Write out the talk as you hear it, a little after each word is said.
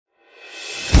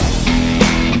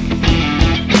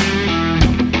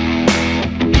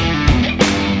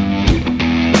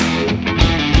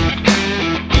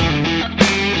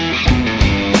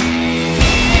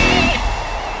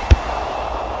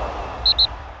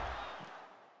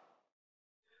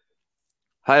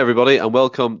Hi, everybody, and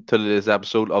welcome to today's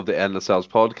episode of the Endless Celts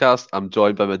podcast. I'm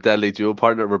joined by my deadly duo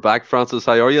partner. We're back, Francis.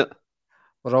 How are you?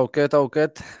 We're all good, all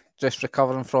good. Just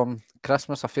recovering from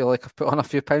Christmas. I feel like I've put on a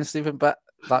few pounds, Stephen, but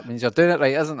that means you're doing it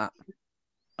right, isn't it?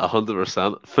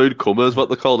 100%. Food coma is what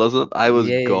they call it, isn't it? I was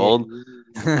Yeah, gone.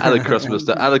 I had a yeah. Christmas,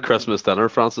 I had a Christmas dinner.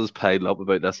 Francis piled up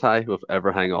about this high with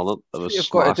everything on it. It That's what was you've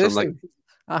got to do, smashing. Like Stephen.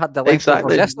 I had the leftovers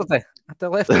exactly. yesterday. I had the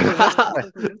leftovers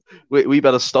yesterday. We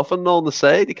bit of stuffing on the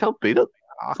side. You can't beat it.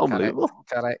 Ah, correct, Unbelievable.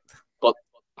 correct. But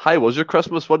how was your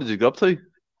Christmas? What did you get up to?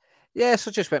 Yeah, so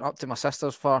just went up to my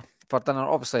sister's for dinner.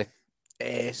 Obviously,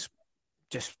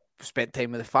 just spent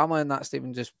time with the family and that,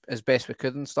 Stephen, just as best we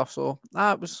could and stuff. So,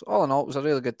 it was all in all, it was a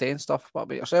really good day and stuff. What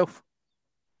about yourself?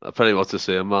 Pretty much the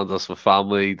same, man. Just with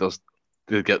family, just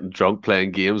getting drunk,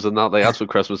 playing games and that. Like that's what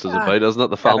Christmas is Ah, about, isn't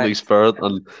it? The family correct. spirit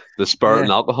and the spirit Yeah.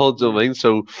 and alcohol. Do you know what I mean?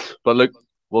 So, but look,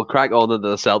 we'll crack on into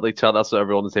the Celtic chat. That's what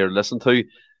everyone is here to listen to.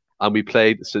 And we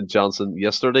played St Johnstone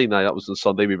yesterday. Now that was on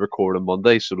Sunday. We recorded on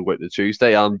Monday, so we went to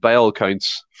Tuesday. And by all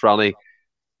accounts, Franny,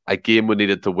 a game we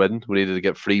needed to win. We needed to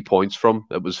get 3 points from.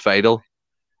 It was vital.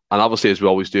 And obviously, as we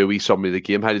always do, we summary of the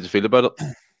game. How did you feel about it?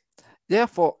 Yeah, I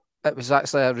thought it was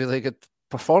actually a really good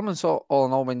performance all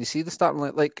in all. When you see the starting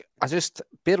like I just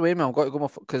bear with me. I've got to go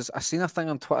because I seen a thing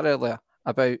on Twitter earlier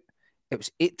about it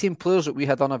was 18 players that we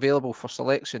had unavailable for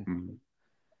selection, Mm-hmm.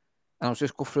 and I'll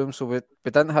just go through them. So we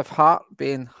didn't have Hart,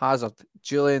 Bain, Hazard,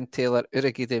 Julian, Taylor,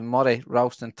 Urigide, Murray,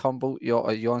 Ralston, Turnbull,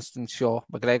 Jota, Johnstone, Shaw,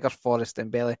 McGregor, Forrest,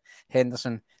 Dembele,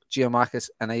 Henderson,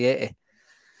 Giamakis, and Ayeti.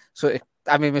 So,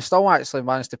 I mean, we still actually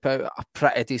managed to put out a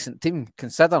pretty decent team,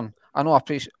 considering. I know I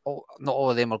appreciate not all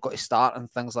of them are going to start and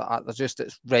things like that. They're just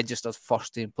it's registered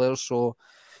first team players. So,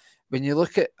 when you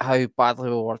look at how badly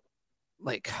we were,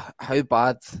 like how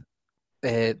bad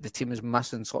the team is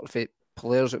missing sort of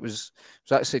players, it was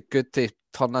actually good to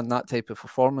turn in that type of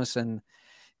performance. And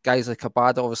guys like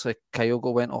Abad, obviously,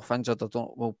 Kyogo went off injured.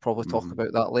 We'll probably talk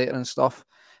about that later and stuff.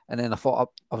 And then I thought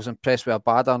I was impressed with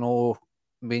Abad. I know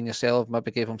me and yourself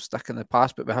maybe gave him stick in the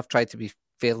past, but we have tried to be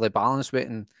fairly balanced with it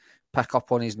and pick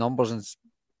up on his numbers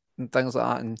and things like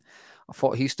that. And I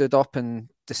thought he stood up and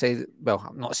decided, well,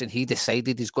 I'm not saying he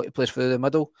decided he's got to play through the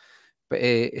middle, but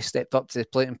he stepped up to the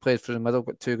plate and played through the middle,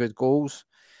 got 2 good goals.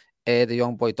 The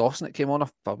young boy Dawson that came on,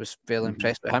 I was fairly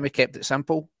impressed with him. He kept it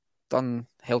simple,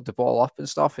 held the ball up and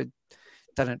stuff. He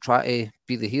didn't try to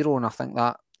be the hero, and I think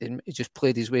that he just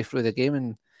played his way through the game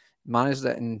and managed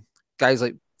it. And guys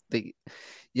like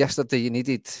yesterday, you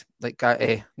needed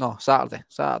Saturday,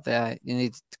 you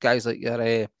need guys like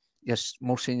your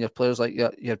more senior players like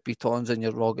your Beatons and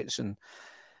your Rockets. And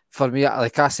for me,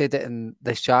 like I said it in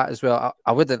this chat as well,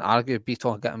 I wouldn't argue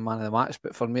Beaton getting man of the match,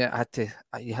 but for me,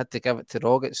 you had to give it to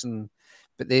Rockets,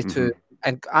 but they two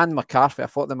and McCarthy. I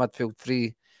thought the midfield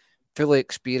three fully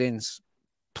experienced,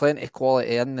 plenty of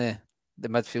quality in the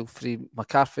midfield three.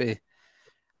 McCarthy,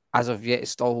 as of yet, is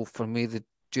still for me the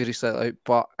jury's slightly out,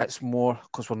 but it's more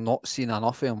because we're not seeing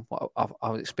enough of him.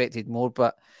 I expected more,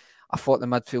 but I thought the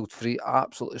midfield three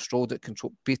absolutely strolled it.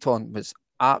 Control Beaton was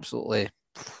absolutely.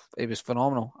 It was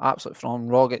phenomenal, absolutely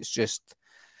phenomenal. Rockets just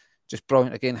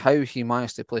brilliant again. How he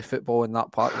managed to play football in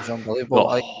that part was unbelievable.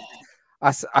 Like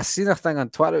I seen a thing on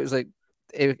Twitter. It was like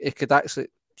he could actually.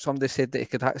 Somebody said that he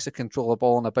could actually control a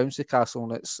ball in a bouncy castle,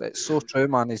 and it's so true,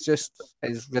 man. He's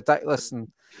ridiculous, and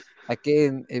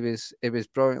again, it was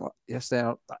brilliant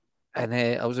yesterday. And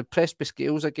I was impressed with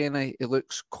Scales again. He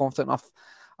looks confident enough.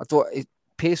 I thought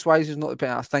pace wise he's not the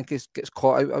best. I think he gets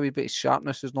caught out a wee bit. His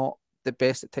sharpness is not the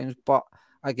best at times, but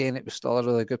again, it was still a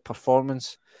really good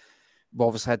performance. We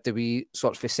obviously had the wee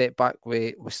sort of a setback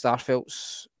with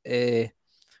Starfelt's.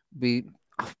 We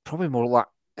probably more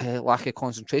lack of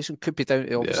concentration. Could be down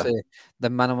to obviously the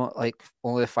minimum, like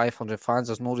only 500 fans.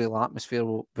 There's no real atmosphere.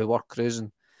 We were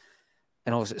cruising,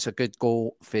 and obviously it's a good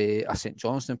goal for a St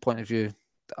Johnstone point of view.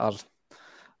 Our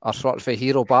sort of a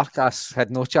hero Barkas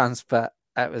had no chance, but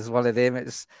it was one of them.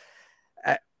 It's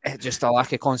just a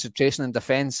lack of concentration in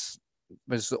defence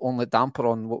was the only damper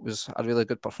on what was a really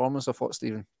good performance, I thought,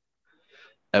 Stephen.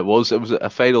 It was a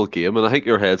final game, and I think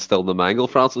your head's still in the mangle,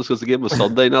 Francis, because the game was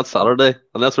Sunday, not Saturday,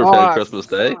 unless we're playing Christmas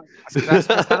Day. It's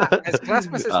Christmas, isn't it? It's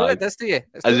Christmas. It's what it is to you.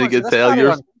 It's as you can tell,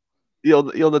 you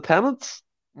on the tenants.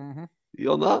 Mm-hmm.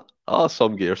 You on that? Oh,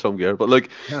 some gear. But look,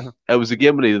 it was a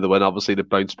game we needed to win, obviously, to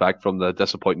bounce back from the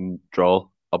disappointing draw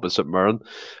up at St Mirren.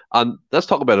 And let's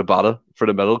talk about Abada for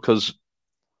the middle, because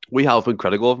we have been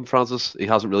critical of him, Francis. He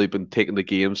hasn't really been taking the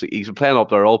games. He's been playing up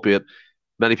there, albeit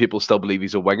many people still believe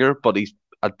he's a winger, but he's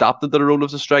adapted to the role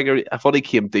of the striker. I thought he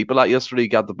came deep a lot yesterday. He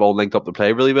got the ball linked up to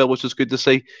play really well, which is good to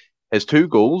see. His 2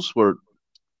 goals were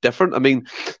different. I mean,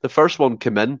 the first one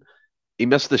came in. he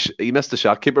missed the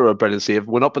shot. Keeper with a brilliant save,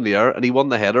 went up in the air, and he won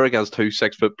the header against two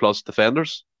 6 foot plus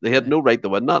defenders. They had no right to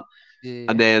win that. Yeah.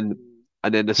 And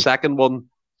then the second one,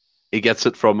 he gets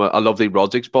it from a lovely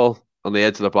Rodriguez ball on the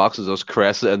edge of the box and just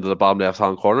crests it into the bottom left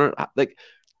hand corner. Like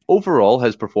overall,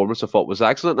 his performance I thought was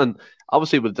excellent, and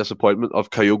obviously with the disappointment of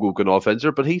Kyogo going off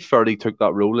injured, but he fairly took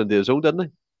that role into his own, didn't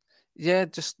he? Yeah,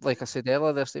 just like I said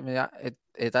earlier, there, Stephen,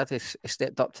 he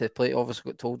stepped up to the plate.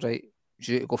 Obviously, got told right,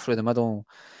 you to go through the middle.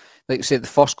 Like you said, the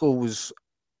first goal was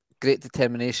great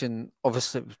determination.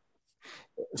 Obviously, it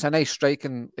was a nice strike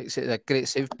and like you said, a great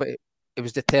save, but it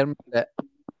was determined that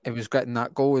it was getting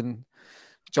that goal and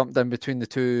jumped in between the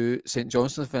two St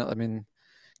Johnstone. I mean,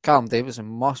 Callum Davidson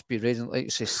must be raising, like you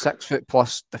say, 6 foot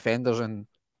plus defenders, and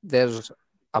there's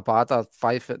a badder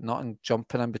 5 foot nothing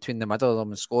jumping in between the middle of them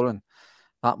and scoring.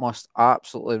 That must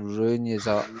absolutely ruin you as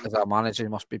a manager. You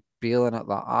must be bailing at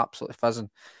that, absolutely fizzing.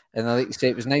 And like you say,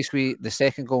 it was nice. The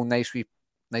second goal, nice we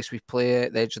play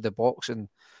at the edge of the box, and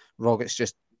Rogic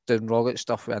just doing Rogic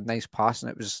stuff with a nice pass, and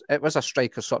it was a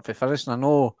striker sort of finish. And I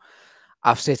know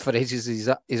I've said for ages he's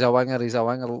a winger.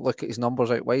 Look at his numbers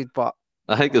out wide, but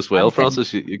I think as well,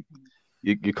 Francis,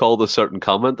 you called a certain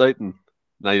comment out, and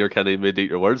now you're kind of made eat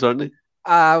your words, aren't you?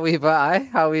 A wee bit.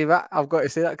 I've got to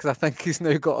say that because I think he's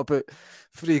now got about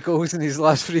 3 goals in his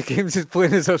last 3 games he's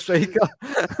playing as a striker.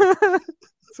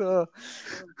 So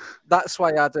that's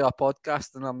why I do a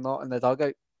podcast and I'm not in the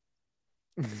dugout.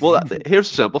 Well, here's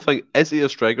the simple thing: is he a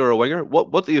striker or a winger?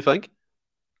 What do you think?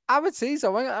 I would say he's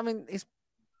a winger. I mean, he's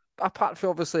apart from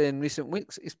obviously in recent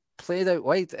weeks, he's played out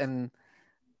wide and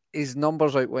his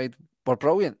numbers out wide were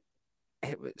brilliant.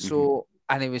 So.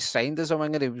 And he was signed as a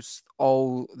winger. He was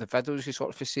all the videos you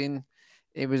sort of seen.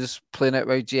 He was playing out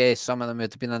wide. Yeah, some of them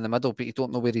would have been in the middle, but you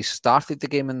don't know where he started the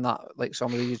game in that, like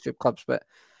some of the YouTube clubs. But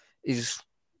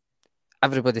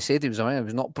everybody said he was a winger. He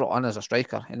was not brought in as a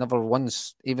striker. He never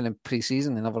once, even in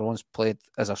pre-season, he never once played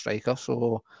as a striker.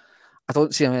 So I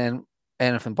don't see him in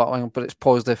anything but a winger. But it's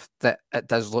positive that it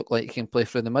does look like he can play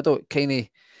through the middle.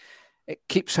 It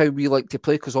keeps how we like to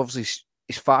play because obviously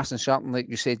he's fast and sharp, and like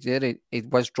you said there, he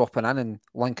was dropping in and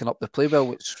linking up the play well,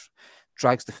 which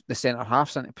drags the centre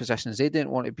halves into positions they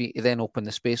didn't want to be, to then open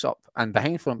the space up and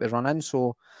behind for him to run in.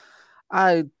 So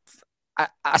I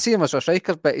see him as a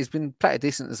striker, but he's been pretty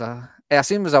decent I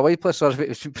see him as a wide player, sorry, but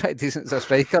he's been pretty decent as a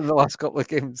striker in the last couple of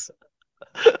games.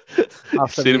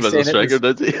 You've seen him as a striker,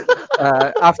 did you?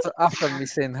 after me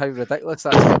saying how ridiculous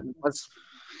that was.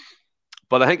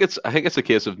 But I think it's a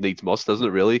case of needs must, isn't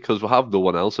it? Really, because we have no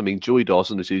one else. I mean, Joey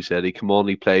Dawson, as you said, he come on,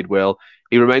 he played well.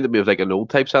 He reminded me of like an old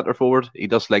type centre forward. He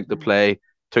just liked the play,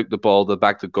 took the ball,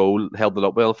 back to goal, held it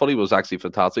up well. I thought he was actually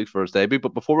fantastic for his debut.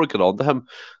 But before we get on to him,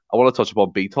 I want to touch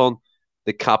upon Beaton,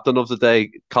 the captain of the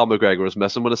day. Cal McGregor was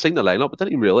missing. When I seen the lineup, I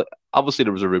didn't even realize. Obviously,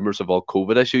 there was rumours of all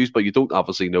COVID issues, but you don't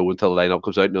obviously know until the lineup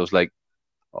comes out. And I was like,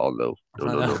 oh no.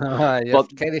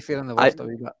 But kind of feeling the worst a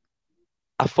wee bit.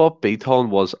 I thought Beaton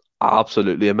was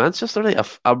absolutely immense yesterday.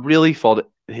 I really thought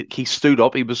he stood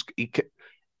up.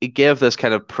 He gave this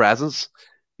kind of presence.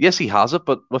 Yes, he has it,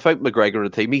 but without McGregor in the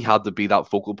team, he had to be that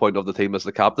focal point of the team as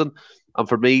the captain. And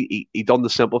for me, he done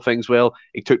the simple things well.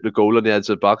 He took the goal on the edge of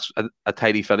the box, a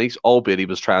tidy finish, albeit he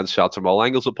was trying shots from all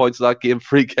angles at points of that game,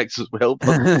 free kicks as well.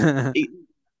 But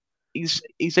he's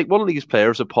like one of these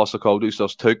players that Postecoglou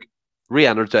just took,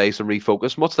 re-energized and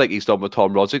refocused, much like he's done with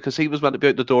Tom Rodgers, because he was meant to be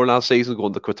out the door last season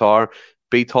going to Qatar.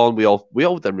 Beaton, we all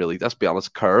didn't really, let's be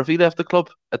honest, care if he left the club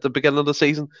at the beginning of the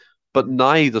season, but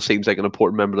now he just seems like an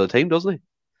important member of the team, doesn't he?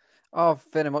 Oh,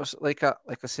 very much. Like I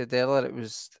said earlier,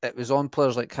 it was on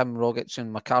players like him, Rogic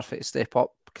and McCarthy to step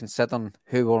up, considering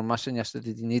who were missing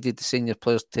yesterday. You needed the senior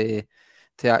players to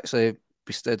actually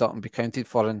be stood up and be counted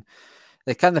for. And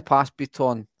like in the past,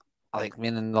 Beaton, I think,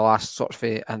 in the last sort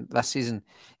of and this season,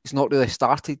 he's not really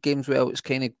started games well. It's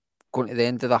kind of going to the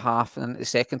end of the half, and the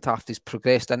second half he's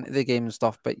progressed into the game and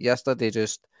stuff. But yesterday,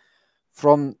 just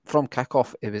from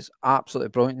kickoff, it was absolutely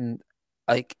brilliant. And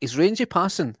like his range of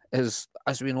passing is,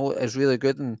 as we know, is really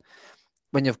good. And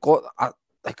when you've got,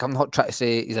 I'm not trying to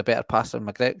say he's a better passer than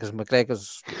McGregor, because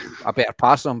McGregor's a better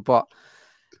passer, but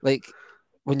like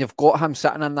when you've got him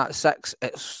sitting in that 6,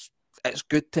 it's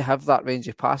good to have that range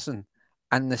of passing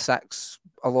in the 6.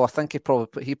 Although I think he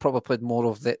probably played more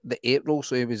of the 8 role,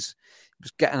 so he was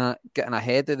getting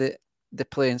ahead of the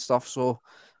play and stuff. So,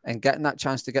 and getting that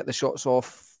chance to get the shots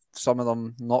off, some of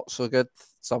them not so good.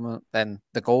 Then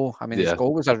the goal. I mean, his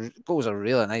goal was a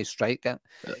really nice strike.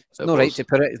 It's no right to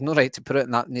put it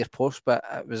in that near post, but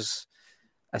it was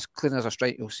as clean as a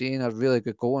strike you'll see, and a really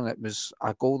good goal. And it was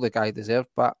a goal the guy deserved.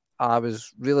 But I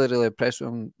was really, really impressed with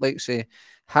him. Like say,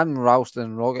 him, Ralston,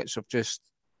 and Rogic have just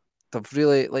they've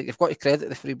really, like, you've got to credit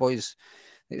the three boys.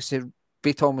 Like I say,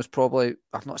 Beaton was probably,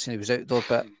 I've not seen he was out the door,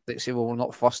 but they say, well, we're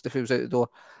not first if he was out the door.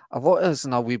 A lot of us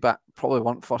in a wee bit probably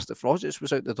weren't first if Rodgers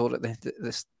was out the door at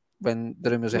this when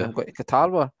the rumours of him going to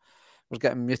Qatar were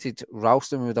getting muted.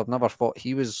 Ralston would have never thought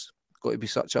he was going to be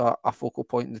such a focal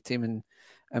point in the team and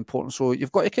important. So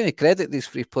you've got to kind of credit these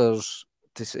three players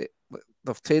to say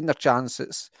they've taken their chance.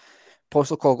 It's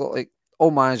Postecoglou, like,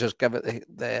 all managers give it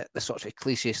the sort of a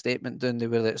cliche statement down there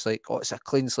where it's like, oh, it's a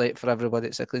clean slate for everybody,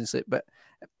 it's a clean slate, but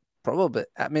it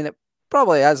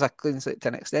probably is a clean slate to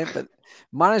an extent, but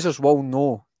managers will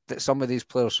know that some of these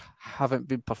players haven't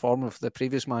been performing for the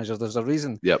previous managers. There's a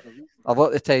reason. Yep. A lot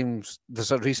of the times,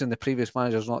 there's a reason the previous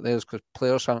manager's not there is because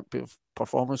players haven't been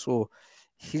performing. So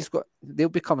they'll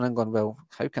be coming in going, well,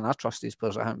 how can I trust these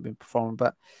players that haven't been performing?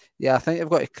 But yeah, I think you've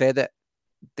got to credit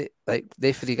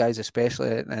they three guys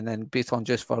especially, and then Beaton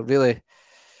just for really,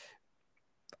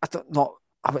 I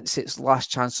wouldn't say it's last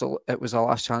chance. It was a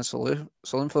last chance saloon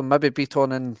for them. Maybe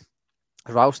Beaton and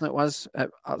Ralston it was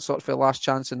sort of a last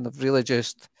chance, and they've really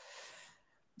just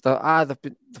they've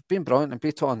been brilliant. And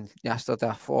Beaton yesterday,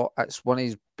 I thought it's one of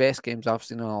his best games I've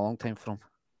seen in a long time from him.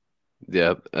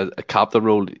 Yeah, a captain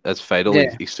role is vital.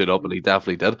 Yeah. He stood up and he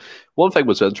definitely did. One thing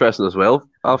was interesting as well,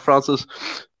 Francis.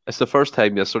 It's the first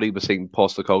time yesterday we've seen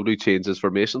Postecoglou change his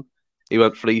formation. He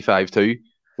went 3-5-2,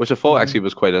 which I thought actually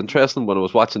was quite interesting when I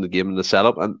was watching the game in the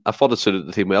setup, and I thought it suited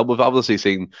the team well. We've obviously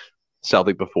seen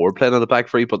Celtic before playing in the back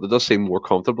three, but they does seem more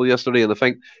comfortable yesterday, and I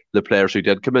think the players who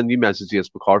did come in, you mentioned James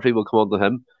McCarthy, will come on to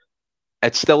him.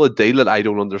 It's still a deal that I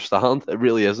don't understand. It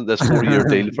really isn't. This 4-year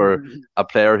deal for a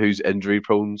player who's injury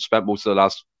prone, spent most of the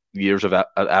last years at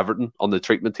Everton on the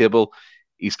treatment table.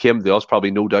 He's came to us, probably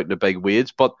no doubt in a big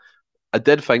wage, but I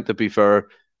did think, to be fair,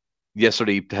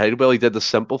 yesterday, he did the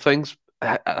simple things.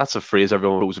 That's a phrase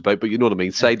everyone knows about, but you know what I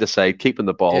mean. Side to side, keeping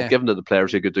the ball, giving it to the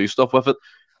players who could do stuff with it.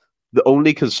 The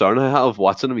only concern I have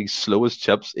watching him, he's slow as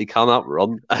chips. He cannot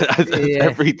run.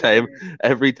 Every time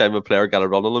a player got a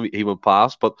run on him, he went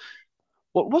past. But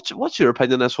what's your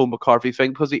opinion on this whole McCarthy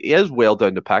thing? Because he is well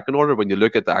down the pecking order when you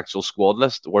look at the actual squad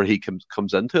list where he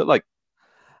comes into it. Like,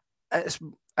 it's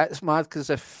mad because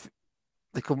if,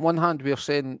 like, on one hand we're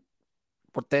saying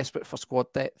we're desperate for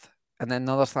squad depth, and then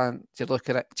another thing, you look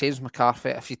at it, James McCarthy,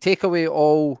 if you take away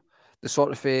all the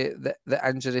sort of the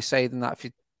injury side and that, if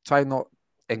you try not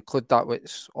include that,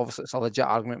 which obviously it's a legit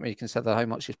argument when you consider how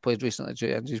much he's played recently due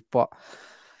to injuries, but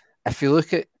if you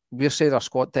look at, we're saying our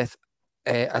squad depth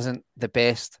isn't the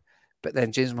best, but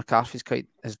then James McCarthy's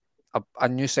is a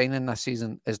new signing this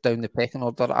season, is down the pecking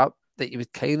order up, that you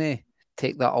would kind of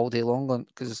take that all day long on,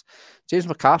 because James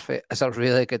McCarthy is a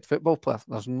really good football player.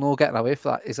 There's no getting away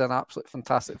from that. He's an absolute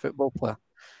fantastic football player.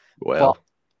 Well,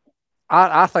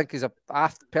 but I think he's a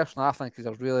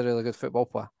really, really good football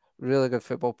player. Really good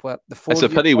football player. It's a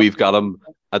pity we've got him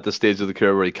at the stage of the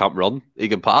career where he can't run. He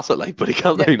can pass it, but he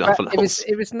can't do nothing else.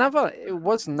 It was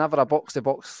never a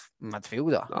box-to-box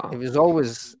midfielder. No. It was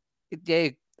always,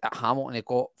 at Hamilton he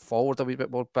got forward a wee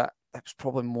bit more, but it was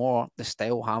probably more the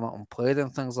style Hamilton played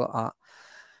and things like that.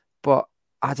 But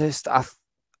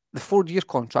the 4-year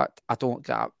contract, I don't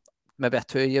get. Maybe a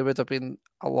 2-year would have been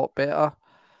a lot better.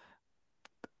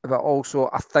 But also,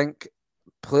 I think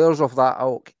players of that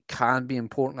ilk can be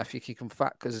important if you keep them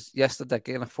fit. Because yesterday,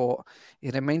 again, I thought he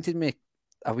reminded me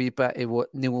a wee bit of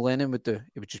what Neil Lennon would do.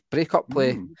 He would just break up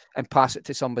play and pass it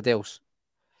to somebody else.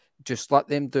 Just let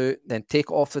them do it, then take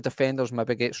it off the defenders,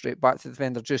 maybe get straight back to the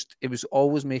defender. He was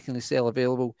always making himself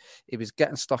available. He was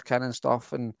getting stuck in and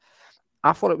stuff. And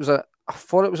I thought it was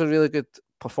a really good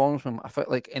performance from him. I felt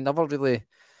like he never really,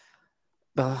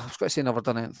 well, I was going to say never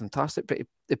done anything fantastic, but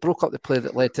he broke up the play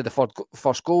that led to the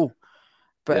first goal.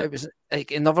 But it was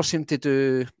like he never seemed to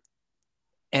do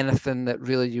anything that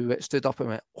really you stood up and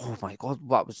went, oh my God,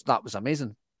 that was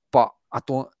amazing. But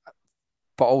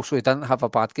also he didn't have a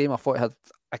bad game. I thought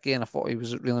he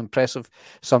was really impressive.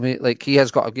 He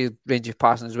has got a good range of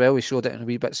passing as well. He showed it in a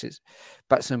wee bits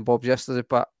and bobs yesterday.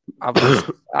 But I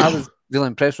was really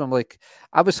impressed with him. Like,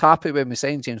 I was happy when we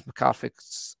signed James McCarthy,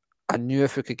 because I knew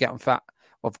if we could get him fit,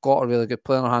 we've got a really good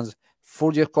player in our hands.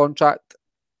 4-year contract,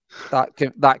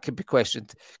 that could be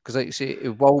questioned, because, like you say,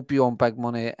 it will be on big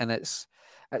money, and it's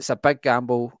a big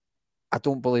gamble. I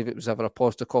don't believe it was ever a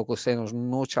Postecoglou saying there's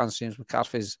no chance James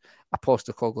McCarthy's a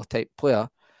Postecoglou type player.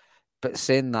 But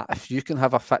saying that, if you can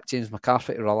have a fit James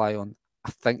McCarthy to rely on,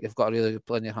 I think you've got a really good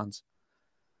player in your hands.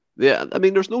 Yeah, I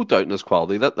mean, there's no doubt in his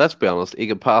quality. Let's be honest. He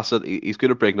can pass it. He's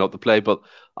good at breaking up the play, but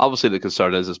obviously the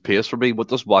concern is his pace for me. But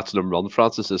just watching him run,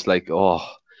 Francis, is like,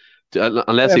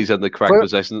 unless he's in the correct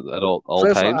position at all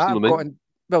times. Like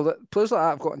the players like that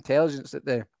have got intelligence that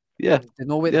they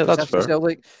know where to position themselves.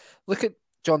 Like, Look at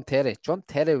John Terry. John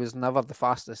Terry was never the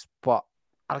fastest, but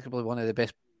arguably one of the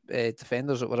best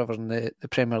defenders or whatever in the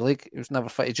Premier League. He was never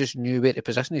fit. He just knew where to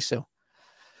position himself.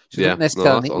 So you don't No,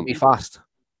 necessarily need to be fast.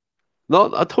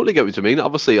 No, I totally get what you mean.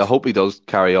 Obviously, I hope he does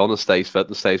carry on and stays fit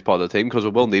and stays part of the team because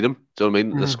we will need him. Do you know what I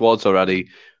mean? The squad's already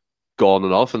gone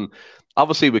enough, and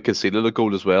obviously we conceded a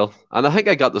goal as well. And I think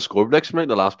I got the score prediction right in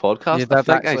the last podcast. You did, I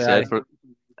think actually,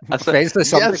 I said eventually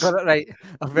somebody got it right.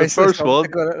 The first one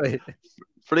got it right.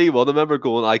 3-1. I remember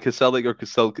going, I could sell like you're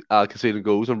still conceding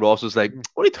goals, and Ross was like,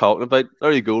 "What are you talking about?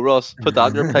 There you go, Ross. Put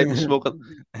that in your pipe and smoke it."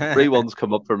 3-1's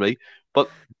come up for me, but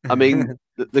I mean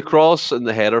the cross and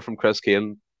the header from Chris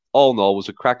Kane, all in all, was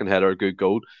a cracking header, a good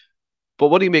goal. But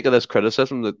what do you make of this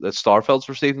criticism that Starfeld's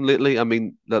receiving lately? I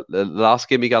mean, the last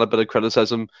game he got a bit of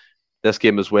criticism. This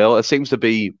game as well. It seems to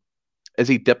be. Is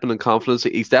he dipping in confidence?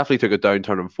 He's definitely took a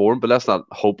downturn in form, but let's not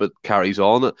hope it carries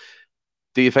on.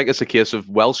 Do you think it's a case of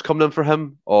Welsh coming in for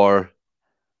him, or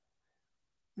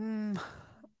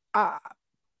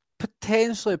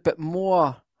potentially, but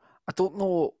more? I don't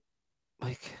know.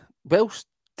 Like Welsh,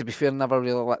 to be fair, never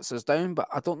really lets us down, but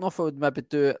I don't know if I would maybe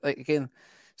do it. Like again,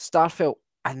 Starfelt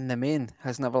in the main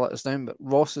has never let us down, but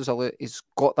Ross he's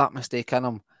got that mistake in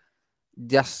him.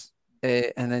 Yes,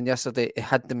 and then yesterday he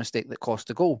had the mistake that cost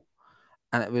the goal,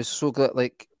 and it was so good.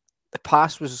 Like the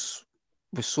pass was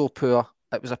so poor.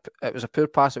 It was a poor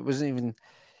pass. It wasn't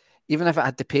even if it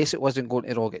had the pace, it wasn't going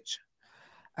to Rogic.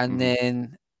 And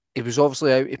then he was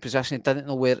obviously out of position. He didn't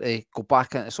know where to go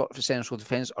back into sort of a central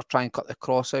defence or try and cut the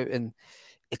cross out. And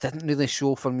it didn't really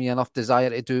show for me enough desire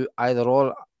to do either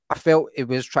or. I felt he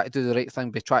was trying to do the right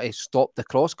thing by trying to stop the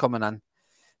cross coming in.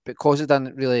 Because he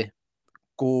didn't really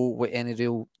go with any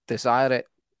real desire,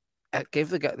 it gave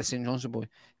the St Johnstone boy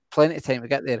plenty of time to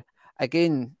get there.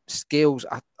 Again, Scales,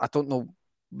 I don't know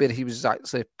where he was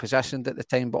actually positioned at the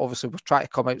time, but obviously we're trying to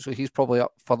come out, so he's probably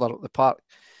up further up the park.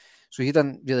 So he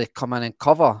didn't really come in and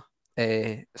cover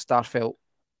Starfelt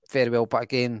very well. But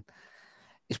again,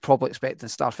 he's probably expecting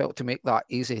Starfelt to make that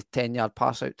easy 10-yard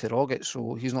pass out to Rogic,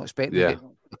 so he's not expecting to get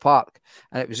the park.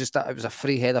 And it was just that it was a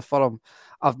free header for him.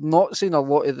 I've not seen a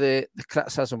lot of the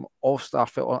criticism of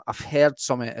Starfelt. I've heard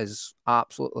some of it is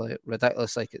absolutely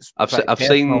ridiculous. Like it's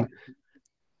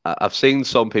I've seen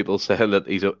some people saying that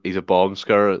he's a bomb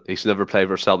scorer. He's never played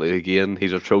for Celtic again.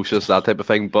 He's atrocious, that type of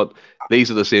thing. But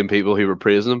these are the same people who were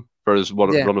praising him for his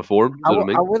run of form.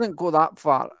 I wouldn't go that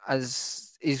far.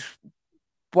 As he's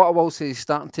what I will say, he's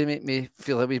starting to make me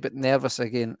feel a wee bit nervous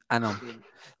again in him.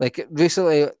 Like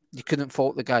recently, you couldn't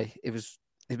fault the guy. He was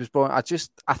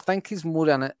brilliant. I think he's more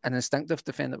an instinctive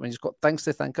defender when he's got things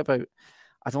to think about.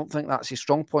 I don't think that's his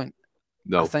strong point.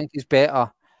 No, I think he's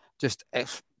better just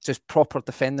proper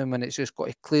defending when it's just got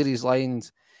to clear his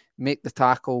lines, make the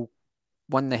tackle,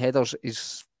 win the headers.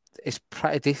 He's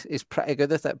pretty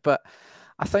good at it. But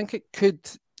I think it could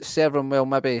serve him well,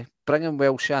 maybe bringing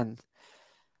Welsh in,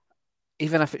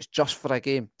 even if it's just for a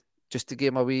game, just to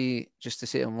give him a wee, just to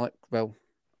say to him, look, well,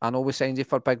 I know we signed you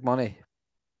for big money,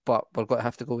 but we're going to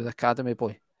have to go with Academy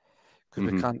boy.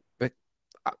 Because we can't,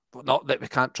 not that we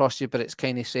can't trust you, but it's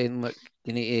kind of saying, look,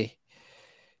 you need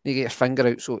to get your finger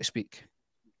out, so to speak.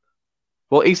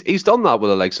 Well, he's done that with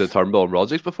the likes of Turnbull and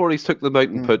Rodgers before. He's took them out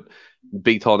and put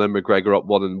Beaton and McGregor up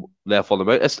one and left one them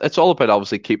out. It's all about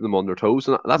obviously keeping them on their toes,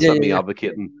 and that's not me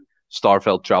advocating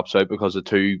Starfelt drops out because of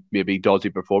two maybe dodgy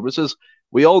performances.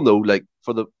 We all know, like,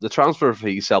 for the transfer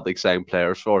fees Celtic sign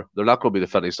players for, they're not going to be the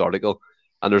finished article,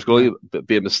 and there's going to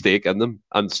be a mistake in them.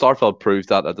 And Starfelt proved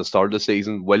that at the start of the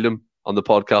season. William on the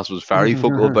podcast was very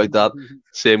vocal about that.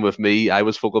 Same with me, I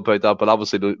was vocal about that. But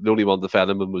obviously, the only one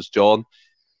defending him was John.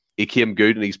 He came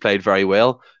good and he's played very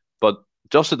well. But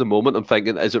just at the moment, I'm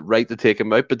thinking, is it right to take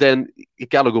him out? But then you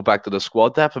got to go back to the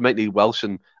squad depth. I might need Welsh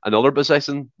in another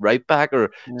position, right back, or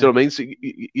do you know what I mean? So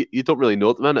you don't really know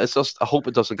at the minute. It's just, I hope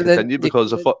it doesn't continue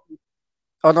because I thought.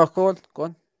 Oh no, go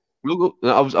on.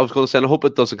 I was going to say, I hope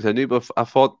it doesn't continue, but I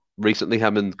thought recently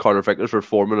him and Carter Vickers were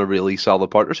forming a really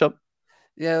solid partnership.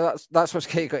 Yeah, that's what's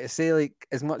kind of got to say. Like,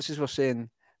 as much as we're saying,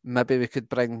 maybe we could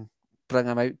bring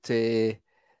him out to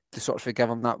sort of give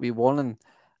him that wee warning.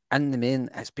 In the main,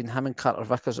 it's been him and Carter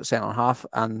Vickers at centre half,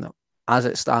 and as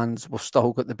it stands, we've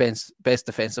still got the best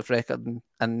defensive record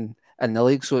in the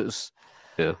league. So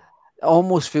it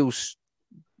almost feels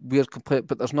weird, complete.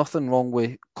 But there's nothing wrong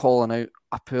with calling out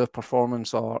a poor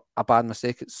performance or a bad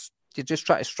mistake. It's you just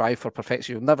try to strive for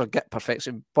perfection. You'll never get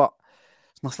perfection, but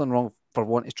there's nothing wrong for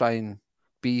wanting to try and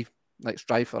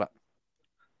strive for it.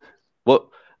 What?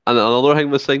 And another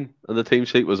thing missing in the team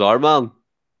sheet was our man.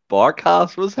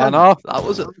 Barcast was him. I know. That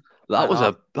was it.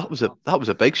 that was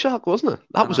a big shock, wasn't it?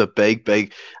 That was a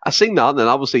big. I seen that, and then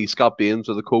obviously Scott Baines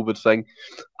with the COVID thing.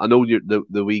 I know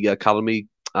the wee academy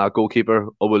goalkeeper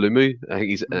Owolumu.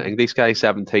 I think this guy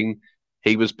 17.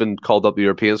 He was been called up the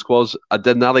European squads. I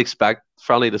did not expect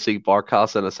Franny to see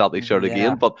Barkas in a Celtic shirt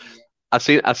again, but I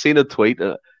seen a tweet.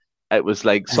 It was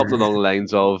like something along the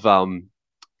lines of all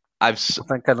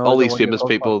these famous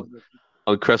people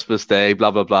on Christmas Day, blah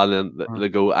blah blah, and then they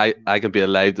go, I can be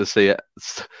allowed to say I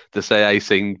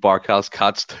seen Barkas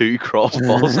catch 2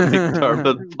 crossballs in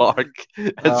McDermott Park. Do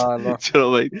you know what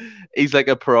I mean? He's like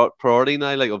a priority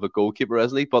now, like of a goalkeeper,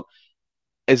 isn't he? But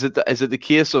is it the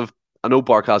case of, I know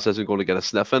Barkas isn't going to get a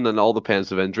sniff in, and all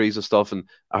depends of injuries and stuff. And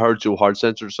I heard Joe Hart's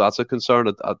injured, so that's a concern.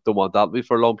 I don't want that to be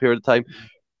for a long period of time.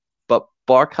 But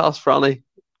Barkas, Franny,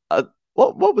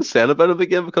 what was said about him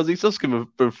again? Because he's just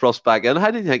been thrust back in. How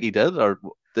do you think he did? Or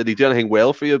did he do anything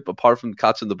well for you apart from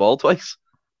catching the ball twice?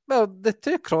 Well, the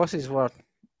 2 crosses were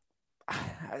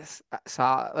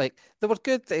like, they were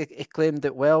good. He claimed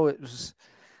it well.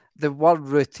 They were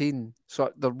routine.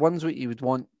 So the ones that you would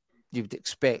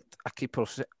expect a keeper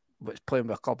was playing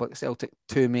with a club like Celtic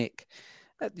to make.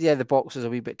 Yeah, the box was a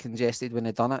wee bit congested when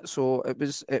he done it. So it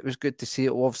was good to see.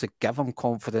 It will obviously give him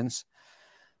confidence.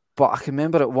 But I can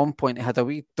remember at one point he had a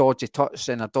wee dodgy touch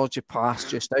and a dodgy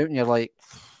pass just out, and you're like,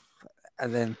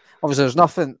 and then obviously there's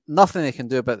nothing they can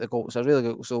do about the goal. It's a really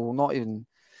good, so we'll not even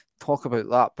talk about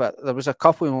that. But there was a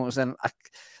couple of moments then, I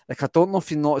don't know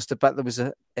if you noticed the bit,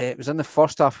 it was in the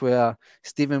first half where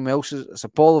Stephen Welsh, it's a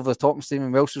ball over the top and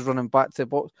Stephen Welsh is running back to the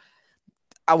box.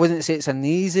 I wouldn't say it's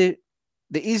the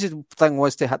easy thing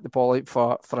was to hit the ball out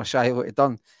for a shy what he'd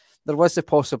done. There was the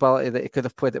possibility that he could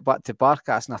have played it back to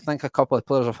Barkas, and I think a couple of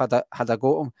players have had a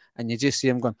go at him, and you just see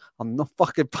him going, I'm not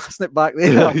fucking passing it back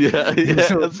there. Yeah.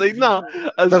 So, I've seen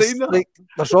that. Like,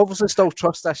 there's obviously still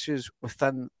trust issues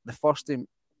within the first team.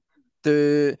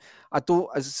 I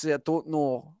don't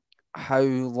know how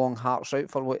long Hart's out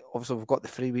for. Obviously, we've got the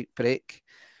 3-week break,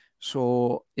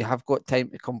 so you have got time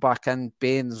to come back in.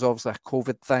 Baines, obviously a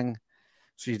COVID thing,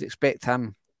 so you'd expect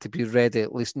him to be ready.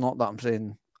 At least, not that I'm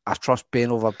saying I trust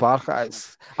Bain over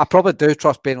Barkas. I probably do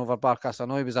trust Bain over Barkas. I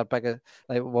know he was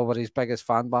were his biggest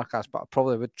fan, Barkas, but I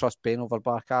probably would trust Bain over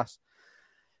Barkas.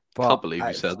 But can't believe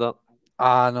you said that.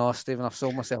 No, Stephen, I've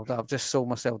sold myself. I've just sold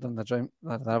myself in the dream.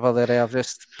 I've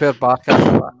just poor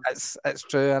Barkas. It's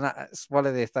true, and it's one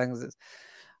of the things.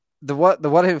 The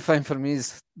worrying thing for me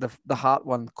is the Hart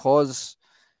one, because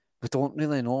we don't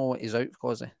really know what he's out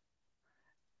because of.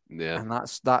 Yeah, and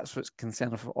that's what's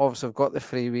concerning. Obviously, I've got the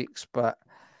 3 weeks, but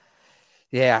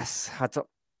yes,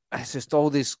 it's just all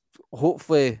these.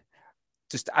 Hopefully,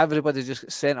 just everybody just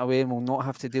gets sent away and will not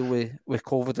have to deal with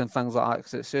COVID and things like that.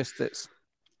 Because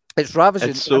it's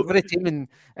ravaging every team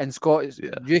in Scottish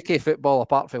UK football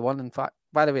apart from one. In fact,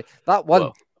 by the way, that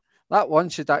one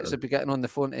should actually be getting on the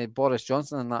phone to Boris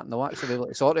Johnson and that, and they'll actually be able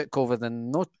to sort out COVID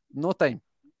in no time.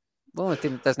 The only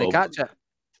team that doesn't catch it.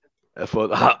 If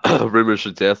rumours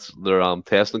suggest their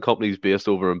testing companies based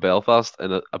over in Belfast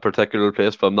in a particular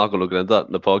place, but I'm not going to get into that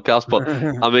in the podcast. But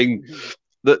I mean,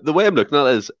 the way I'm looking at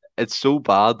it is, it's so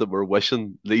bad that we're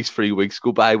wishing these 3 weeks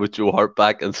go by with Joe Hart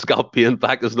back and Scott Bain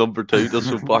back as number 2 just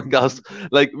for podcast.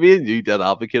 Like, me and you did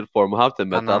advocate for him. I have to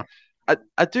admit that.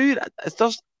 I do. It's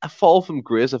just a fall from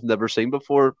grace I've never seen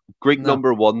before. Greek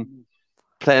number 1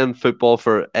 playing football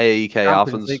for AEK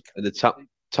Athens in the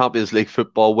Champions League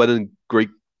football, winning Greek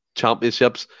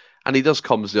championships, and he just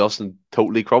comes to us and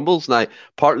totally crumbles. Now,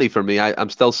 partly for me, I'm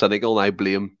still cynical and I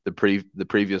blame the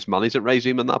previous management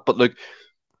regime and that. But look,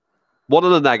 one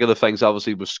of the negative things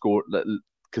obviously was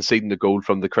conceding the goal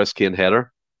from the Chris Kane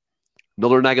header.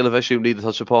 Another negative issue we need to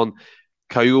touch upon: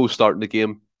 Kyogo starting the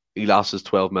game, he lasts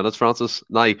 12 minutes, Francis.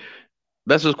 Now,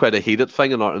 this was quite a heated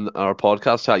thing in our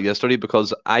podcast chat yesterday,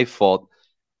 because I thought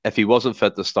if he wasn't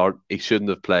fit to start, he shouldn't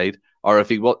have played. Or if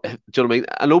he was, do you know what I mean?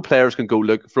 I know players can go,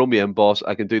 look, throw me in, boss,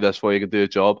 I can do this for you, I can do a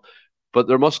job. But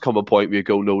there must come a point where you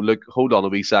go, no, look, hold on a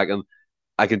wee second,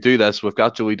 I can do this. We've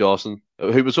got Joey Dawson,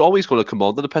 who was always going to come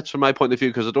onto the pitch from my point of view,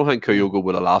 because I don't think Kyogo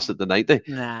would have lasted the 90.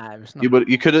 Nah, it was not.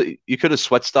 You could have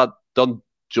switched that, done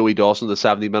Joey Dawson the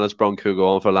 70 minutes, brought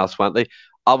Kyogo on for the last 20.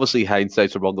 Obviously,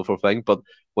 hindsight's a wonderful thing, but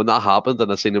when that happened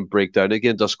and I seen him break down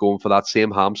again, just going for that same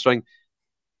hamstring,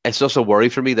 it's just a worry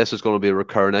for me. This is going to be a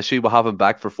recurring issue. We'll have him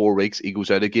back for 4 weeks. He goes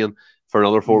out again. For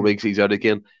another 4 weeks, he's out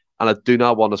again. And I do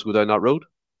not want us to go down that road.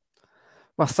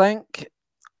 Well, I think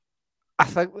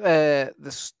the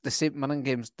St Mirren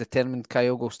game's determined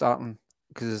Kyogo starting,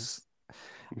 because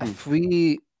if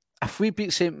we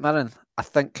beat St Mirren, I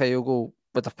think Kyogo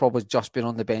would have probably just been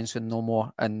on the bench and no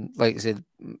more. And like I said,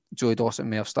 Joey Dawson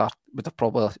would have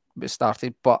probably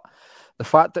started. But the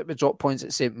fact that we dropped points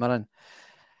at St Mirren,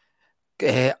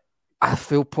 I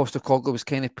feel Postecoglou was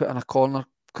kind of put in a corner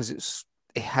because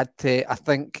he had to. I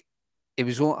think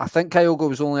Kyogo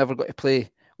was only ever going to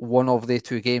play one of the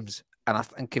 2 games, and I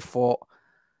think he thought,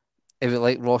 if it,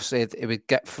 like Ross said, he would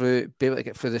be able to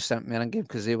get through the St Mirren game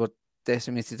because they were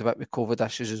decimated a bit with COVID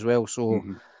issues as well. So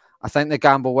I think the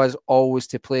gamble was always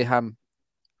to play him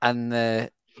in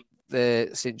the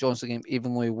St Johnstone game,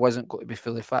 even though he wasn't going to be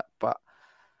fully fit. But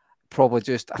probably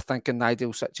just, I think in the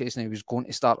ideal situation, he was going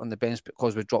to start on the bench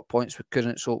because we dropped points, we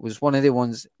couldn't. So it was one of the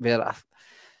ones where,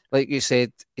 like you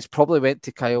said, he's probably went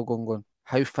to Kyogo and going,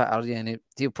 how fit are you? And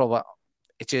he'll probably,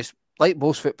 it's just like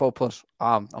most football players,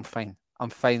 I'm fine. I'll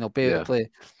be able to play.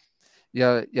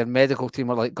 Your medical team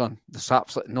are like going, there's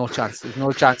absolutely no chance. There's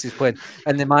no chance he's playing.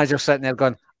 And the manager's sitting there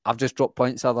going, I've just dropped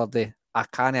points the other day. I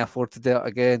can't afford to do it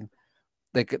again.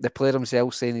 The player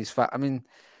himself saying he's fit. I mean,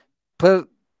 the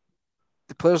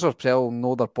players themselves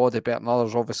know their body better than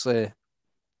others. Obviously,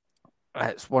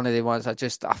 it's one of the ones I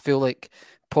feel like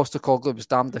Postecoglou was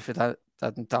damned if he didn't,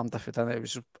 damned if he didn't. It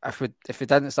was if he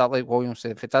didn't start, like William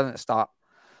said, if he didn't start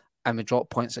and we dropped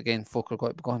points again, folk are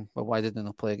going to be going, well, why didn't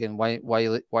they play again?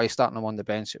 Why starting him on the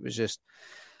bench? It was just,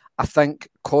 I think,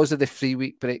 because of the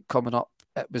 3-week break coming up,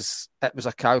 it was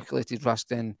a calculated risk.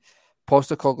 Then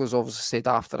Postecoglou's obviously said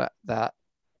after it that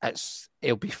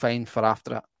he'll be fine for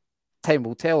after it. Time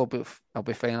will tell. I'll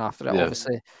be fine after it. Yeah.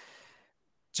 Obviously,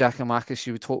 Giakoumakis,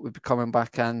 you would hope would be coming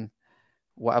back in.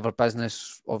 Whatever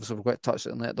business, obviously we've got to touch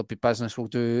it on that. There'll be business we'll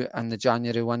do in the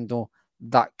January window.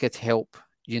 That could help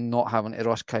you not having to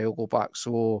rush Kyogo back.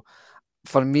 So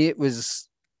for me, it was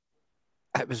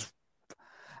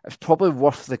probably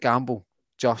worth the gamble,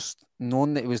 just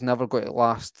knowing that he was never going to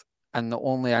last, and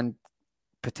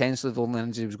potentially the only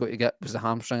injury he was going to get was the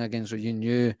hamstring again. So you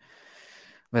knew,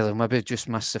 well, he'll maybe just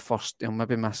miss he'll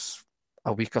maybe miss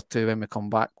a week or 2 when we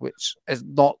come back, which is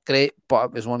not great, but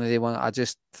it was one of the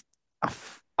ones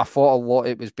I thought a lot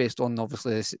it was based on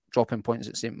obviously dropping points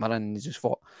at St Mirren, and he just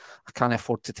thought, I can't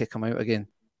afford to take him out again.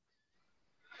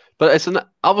 But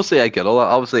obviously I get all that.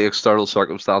 Obviously external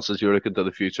circumstances, you're looking to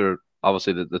the future.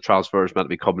 Obviously the transfer is meant to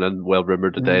be coming in. Well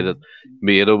rumoured today that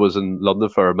Maeda was in London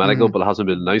for a medical, but it hasn't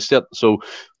been announced yet. So,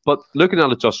 but looking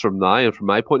at it just from now and from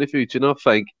my point of view, do you not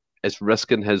think it's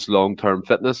risking his long-term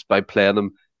fitness by playing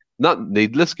him not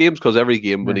needless games, because every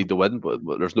game we need to win, but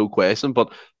there's no question.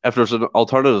 But if there's an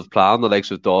alternative plan, the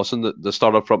likes of Dawson, the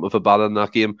start up front with Abada in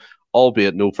that game,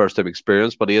 albeit no first time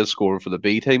experience, but he is scoring for the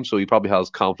B team, so he probably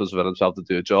has confidence within himself to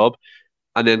do a job.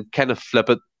 And then kind of flip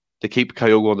it to keep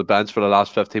Kyogo on the bench for the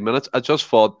last 15 minutes. I just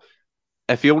thought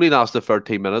if he only lasted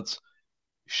 13 minutes,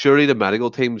 surely the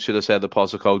medical team should have said to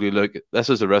Postecoglou, look,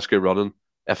 this is the risk you're running.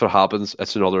 If it happens,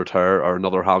 it's another tear or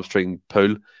another hamstring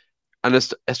pull. And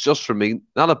it's just, for me,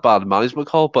 not a bad management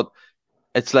call, but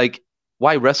it's like,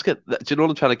 why risk it? Do you know what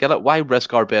I'm trying to get at? Why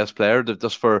risk our best player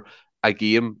just for a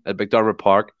game at McDermott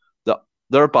Park?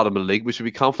 They're bottom of the league. We should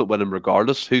be confident winning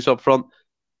regardless who's up front.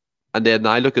 And then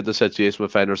I look at the situation we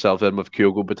find ourselves in with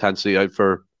Kyogo potentially out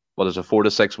for, 4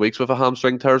 to 6 weeks with a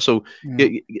hamstring tear. So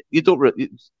you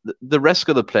don't the risk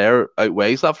of the player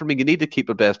outweighs that for me. You need to keep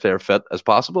the best player fit as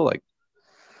possible. Like,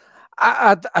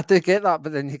 I do get that,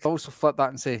 but then you can also flip that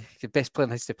and say your best player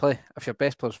needs to play. If your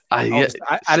best player's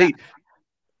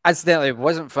incidentally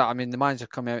wasn't fit. I mean, the manager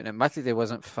come out and admitted he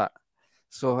wasn't fit.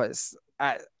 So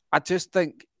I just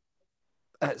think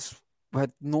we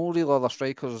had no real other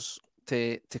strikers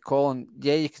to call on.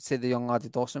 Yeah, you could say the young laddie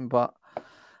Dawson, but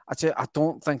I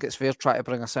don't think it's fair trying to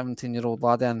bring a 17-year-old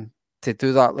lad in to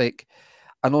do that. Like,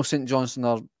 I know St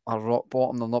Johnstone are rock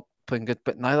bottom, they're not playing good,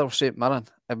 but neither was St Mirren,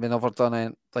 and we never done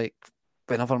it. Like,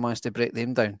 we never managed to break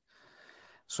them down.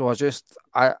 So I just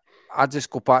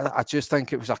go back. I just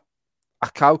think it was a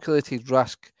calculated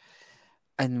risk,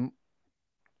 and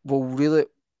we'll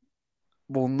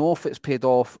know if it's paid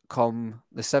off come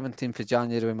the 17th of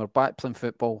January when we're back playing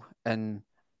football, and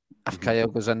if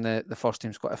Kyogo's in the first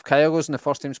team squad. If Kyogo's in the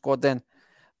first team squad, then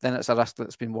it's a risk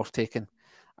that's been worth taking.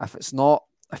 If he's not,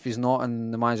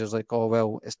 and the manager's like, oh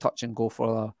well, it's touch and go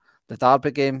for the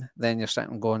Derby game, then you're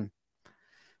sitting going,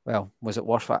 well, was it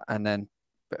worth it? And then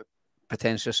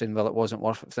potentially saying, well, it wasn't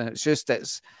worth it. Then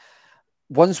it's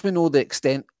once we know the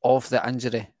extent of the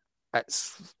injury,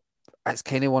 it's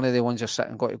kind of one of the ones you're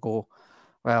sitting got to go,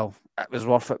 well, it was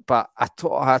worth it. But I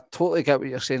totally get what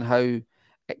you're saying, how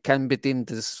it can be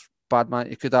deemed as bad man.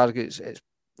 You could argue you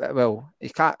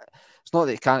can't. It's not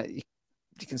that you can't.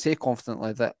 You can say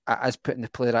confidently that it is putting the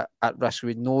player at risk.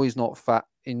 We know he's not fit.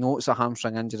 He knows it's a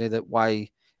hamstring injury, that why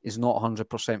he's not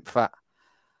 100% fit.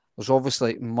 there's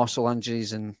obviously muscle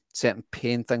injuries and certain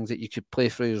pain things that you could play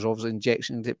through. There's obviously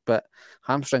injections, but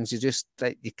hamstrings,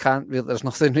 you can't really. There's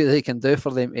nothing really you can do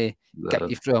for them to get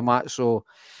you through a match. So,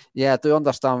 yeah, I do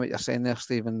understand what you're saying there,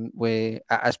 Stephen. Where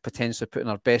it is potentially putting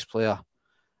our best player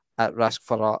at risk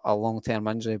for a long-term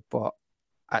injury, but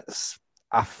it's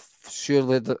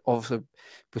surely obviously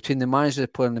between the manager, the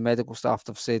player, and the medical staff,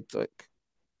 they've said, like,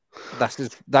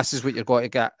 this is what you're going to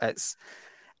get. It's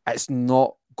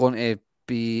not going to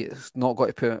be. It's not going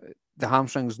to put the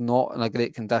hamstring's not in a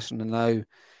great condition, and now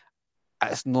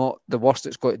it's not the worst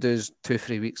it's got to do is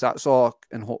 2-3 weeks. That's all I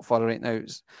can hope for right now.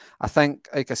 I think,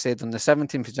 like I said, on the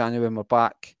 17th of January when we're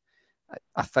back,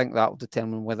 I think that will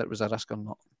determine whether it was a risk or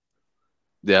not.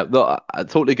 Yeah, no, I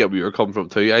totally get where you're coming from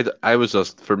too. I was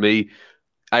just, for me,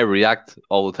 I react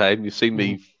all the time. You've seen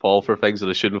me fall for things that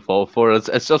I shouldn't fall for.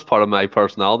 It's just part of my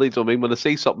personality. So I mean, when I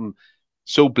see something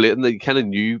so blatant that you kind of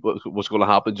knew what's going to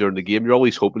happen during the game, you're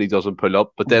always hoping he doesn't pull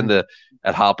up. But then it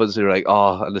happens, and you're like,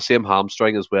 oh, and the same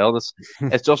hamstring as well.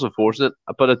 And it's just unfortunate.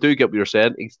 But I do get what you're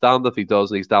saying. He's damned if he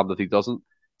does, and he's damned if he doesn't.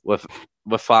 With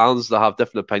fans that have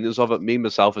different opinions of it, me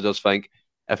myself, I just think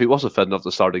if he wasn't fit enough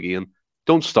to start again,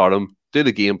 don't start him. Do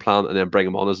the game plan and then bring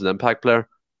him on as an impact player.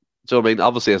 So I mean,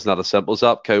 obviously it's not as simple as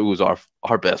that. Cow was our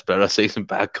best player this season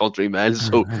by a country mile,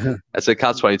 so it's a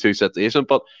catch-22 situation.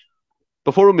 But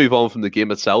before we move on from the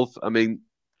game itself, I mean,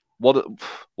 one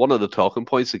of the talking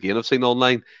points again I've seen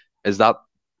online is that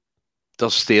the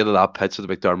state of that pitch at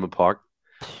the McDermott Park.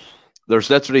 There's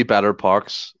literally better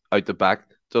parks out the back.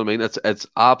 Do you know what I mean? It's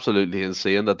absolutely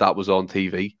insane that was on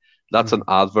TV. That's an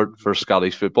advert for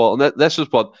Scottish football, and this is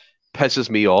what pisses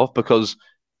me off, because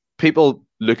people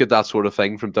look at that sort of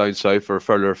thing from down south for a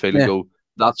further field and go,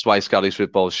 that's why Scottish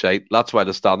football is shite. That's why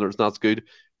the standard's not good.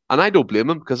 And I don't blame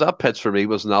them, because that pitch for me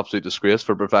was an absolute disgrace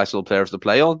for professional players to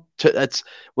play on. It's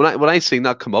when I seen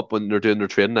that come up when they're doing their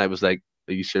training, I was like,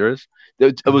 are you serious?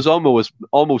 It was almost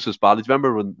as bad. Do you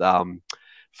remember when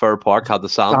Fir Park had the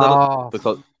sand in it?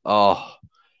 Because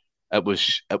it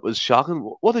was shocking.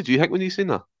 What did you think when you seen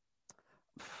that?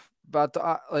 But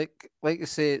like you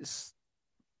say, it's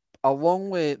along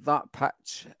with that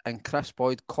pitch and Chris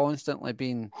Boyd constantly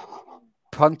being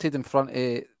punted in front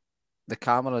of the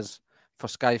cameras for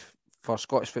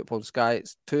Scottish football Sky.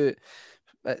 It's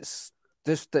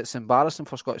embarrassing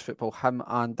for Scottish football, him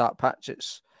and that pitch.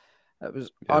 It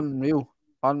was unreal.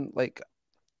 Like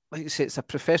you say, it's a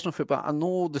professional football. I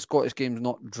know the Scottish game's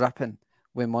not dripping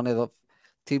with money.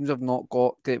 Teams have not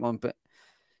got great money, but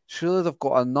surely they've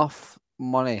got enough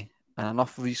money and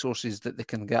enough resources that they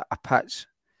can get a pitch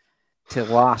to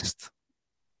last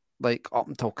like up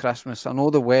until Christmas. I know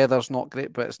the weather's not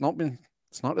great, but it's not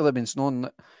really been snowing.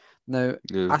 Now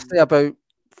I stay about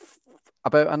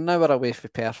an hour away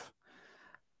from Perth,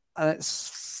 and it's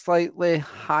slightly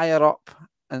higher up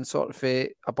and sort of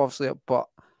above Sleep, but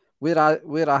where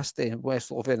I stay in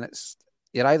West Lothian,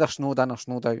 you're either snowed in or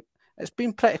snowed out. It's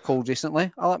been pretty cold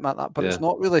recently, I'll admit that, but it's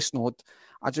not really snowed.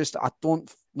 I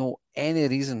don't know any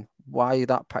reason why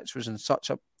that pitch was in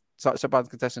such a bad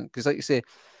condition. Because, like you say,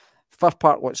 Fir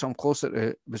Park, which I'm closer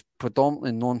to, was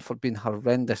predominantly known for being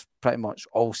horrendous pretty much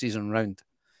all season round.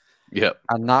 Yeah,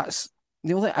 and that's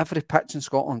nearly every pitch in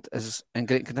Scotland is in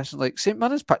great condition. Like St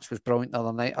Mirren's pitch was brilliant the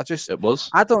other night. It was.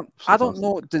 I don't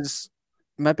know. Does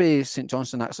maybe St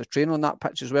Johnstone actually train on that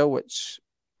pitch as well, which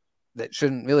that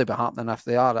shouldn't really be happening. If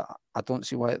they are, I don't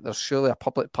see why. There's surely a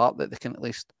public park that they can at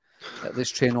least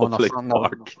train on. Or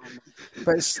something.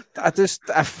 But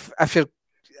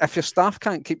if your staff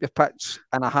can't keep your pitch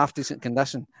in a half decent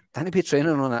condition, then be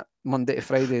training on it Monday to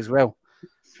Friday as well.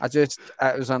 It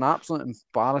was an absolute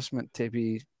embarrassment to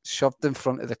be shoved in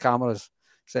front of the cameras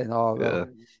saying, "Oh, well,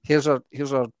 here's our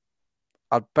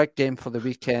big game for the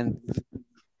weekend.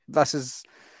 This is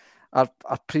our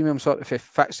premium sort of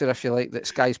fixture, if you like, that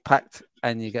Sky's picked,"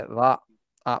 and you get that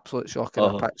absolute shock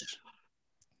of the pitch.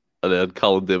 And then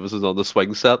Colin Davis is on the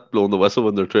swing set blowing the whistle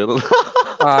when they're training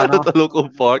at the local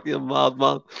park. You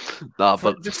madman. Nah,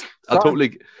 but I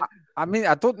totally. I mean,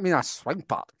 I don't mean a swing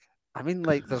park. I mean,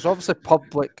 like, there's obviously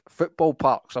public football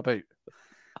parks about.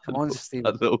 Come on,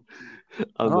 Stephen.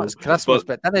 I know it's Christmas,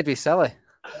 but didn't be silly.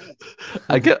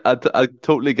 I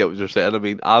totally get what you're saying. I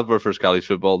mean, advert for Scottish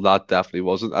football, that definitely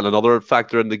wasn't. And another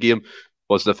factor in the game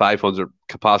was the 500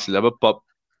 capacity limit. But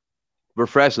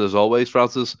refreshing as always,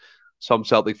 Francis. Some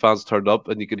Celtic fans turned up,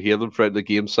 and you could hear them throughout the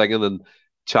game singing and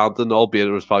chanting, albeit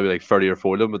it was probably like 30 or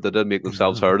 40 of them, but they did make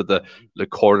themselves heard at the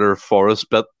corner forest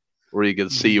bit where you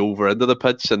could see over into the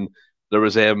pitch. And there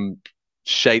was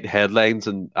shite headlines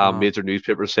and major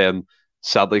newspapers saying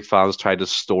Celtic fans tried to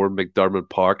storm McDermott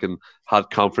Park and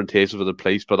had confrontations with the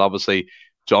police, but obviously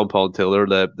John Paul Taylor,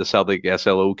 the Celtic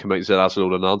SLO, came out and said that's a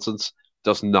load of nonsense.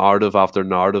 Just narrative after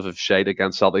narrative of shade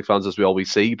against Celtic fans, as we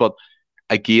always see. But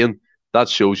again, that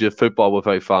shows you football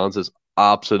without fans is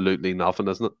absolutely nothing,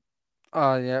 isn't it?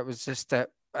 Oh yeah, it was just like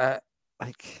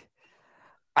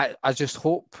I just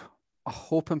hope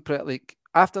and pray like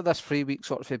after this 3 week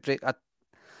sort of a break,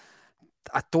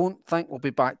 I don't think we'll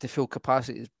be back to full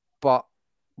capacities, but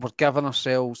we're giving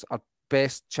ourselves our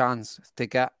best chance to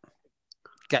get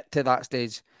to that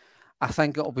stage. I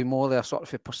think it'll be more a sort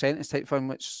of a percentage type thing,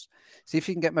 which see if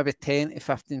you can get maybe 10 to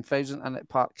 15,000 in at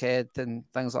Parkhead and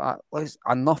things like that. Like,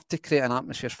 enough to create an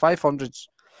atmosphere. 500's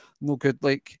no good.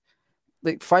 Like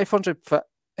 500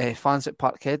 fans at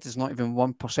Parkhead is not even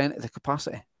 1% of the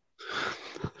capacity.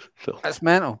 It's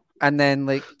mental. And then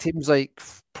like teams like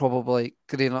probably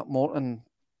Greenock Morton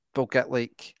will get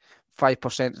like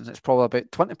 5%, and it's probably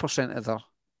about 20% of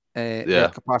their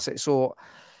capacity. So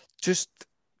just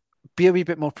be a wee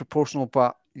bit more proportional.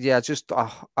 But yeah, just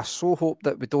I so hope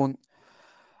that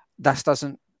this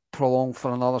doesn't prolong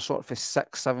for another sort of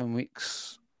 6-7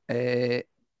 weeks and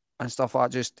stuff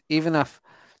like that. Just even if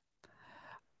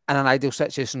in an ideal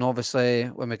situation, obviously,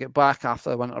 when we get back after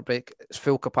the winter break, it's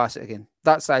full capacity again.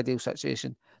 That's the ideal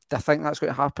situation. Do I think that's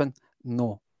going to happen?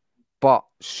 No. But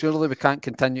surely we can't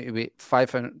continue to wait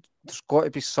 500. There's got to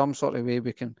be some sort of way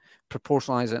we can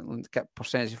proportionalise it and get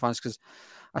percentage of fans. Because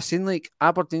I've seen like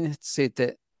Aberdeen had said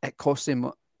that it cost them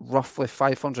roughly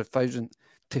 500,000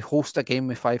 to host a game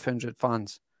with 500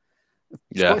 fans.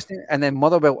 Yeah. And then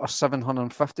Motherwell are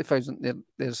 750,000.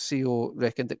 Their CEO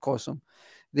reckoned it cost them.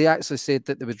 They actually said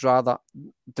that they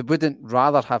wouldn't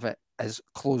rather have it as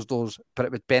closed doors, but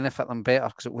it would benefit them better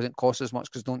because it wouldn't cost as much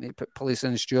because they don't need to put police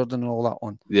and stewarding and all that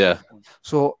on. Yeah.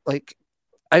 So, like,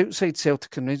 outside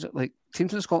Celtic and Rangers, like,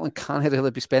 teams in Scotland can't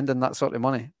really be spending that sort of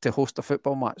money to host a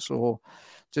football match. So,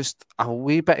 just a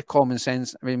wee bit of common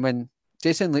sense. I mean, when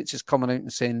Jason Leitch is coming out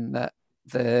and saying that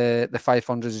the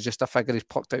 500 is just a figure he's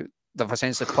plucked out, they've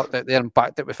essentially plucked out there and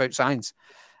backed it without science.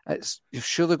 You've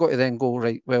surely got to then go,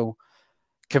 right, well,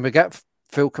 can we get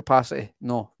full capacity?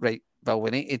 No. Right. Well, we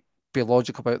need to be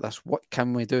logical about this. What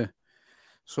can we do?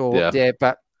 So, yeah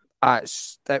but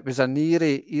it was an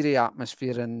eerie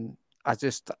atmosphere, and I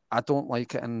don't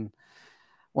like it. And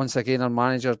once again, our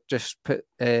manager just put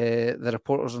the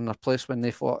reporters in their place when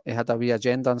they thought he had a wee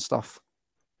agenda and stuff.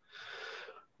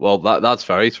 Well, that's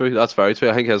very true. That's very true.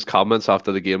 I think his comments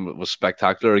after the game was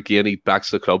spectacular. Again, he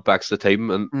backs the club, backs the team,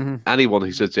 and anyone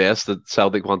who suggests that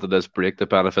Celtic wanted this break to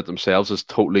benefit themselves is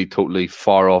totally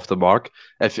far off the mark.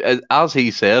 If, as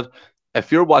he said,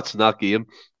 if you're watching that game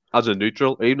as a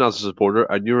neutral, even as a supporter,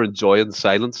 and you're enjoying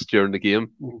silence during the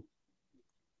game,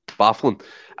 baffling.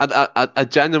 And I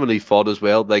genuinely thought as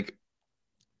well, like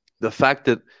the fact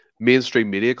that mainstream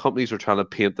media companies are trying to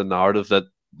paint the narrative that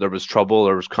there was trouble,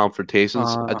 there was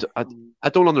confrontations. I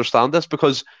don't understand this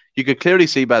because you could clearly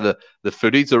see by the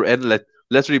footage they're in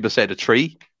literally beside a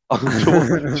tree. Do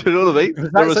you know what I mean?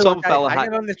 There was some fella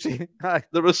hanging on the tree.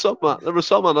 There was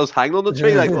someone else hanging on the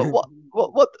tree. Like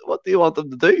what do you want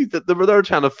them to do? They were there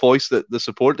trying to voice the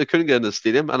support. They couldn't get in the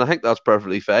stadium, and I think that's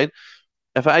perfectly fine.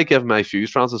 If I give my views,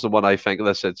 Francis, on what I think of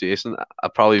this situation,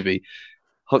 I'd probably be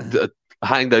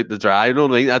hanged out to dry. You know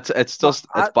what I mean? It's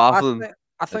baffling.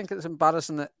 I think it's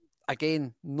embarrassing that,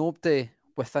 again, nobody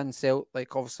within Celtic,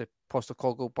 like obviously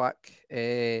Postecoglou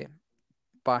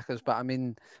backers, but I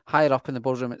mean, higher up in the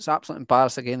boardroom, it's absolutely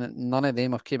embarrassing again that none of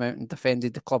them have came out and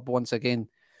defended the club once again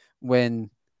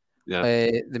when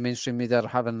the mainstream media are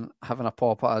having a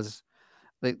pop at us.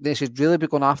 Like, they should really be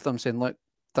going after them, saying, look,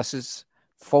 this is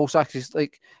false accusations.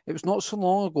 Like, it was not so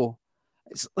long ago.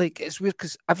 It's like, it's weird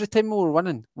because every time we were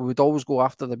winning, we would always go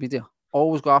after the media.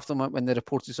 Always go after them when they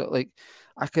reported it. Like,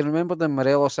 I can remember the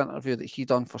Morelos interview that he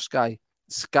done for Sky.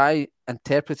 Sky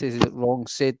interpreted it wrong,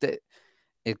 said that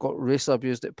he got racially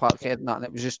abused at Parkhead and that, and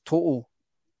it was just total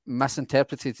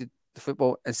misinterpreted the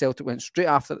football. And Celtic went straight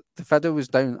after it. The video was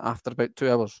down after about 2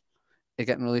 hours of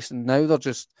getting released, and now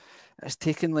it's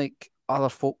taking like other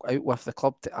folk out with the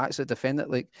club to actually defend it.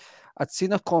 Like, I'd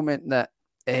seen a comment that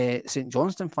St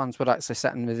Johnstone fans were actually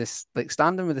sitting with this, like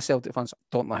standing with the Celtic fans. I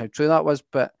don't know how true that was,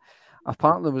 but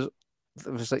apparently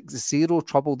there was like zero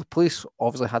trouble. The police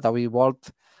obviously had a wee word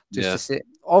just to say,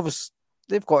 obviously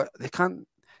the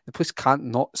police can't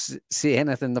not say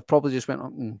anything. They probably just went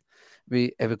up and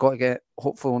we got to get,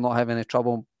 hopefully we'll not have any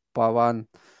trouble. But there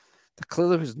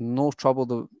clearly was no trouble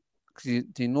though. Do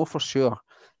you know for sure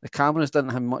the cameras didn't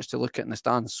have much to look at in the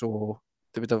stands, so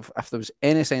they would have, if there was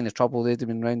any sign of trouble, they'd have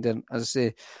been round there. As I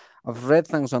say, I've read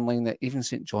things online that even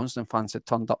St Johnstone fans had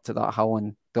turned up to that hill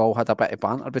and they all had a bit of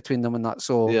banter between them and that.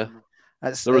 So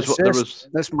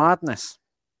it's madness.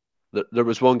 there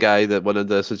was one guy that went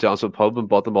into St Johnstone pub and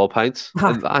bought them all pints,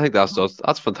 and I think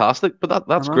that's fantastic. But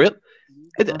that's great.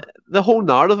 The whole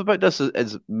narrative about this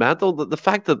is mental. The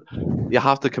fact that you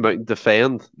have to come out and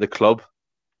defend the club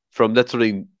from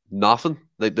literally nothing,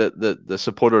 like the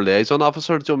supporter liaison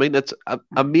officer. Do you know what I mean? It's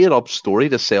a made up story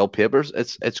to sell papers.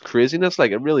 It's craziness,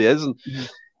 like it really is. And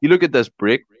you look at this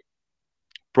break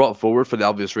brought forward for the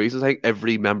obvious reasons. I think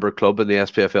every member club in the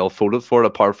SPFL voted for it,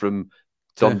 apart from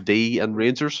Dundee and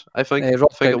Rangers. I think it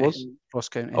was Ross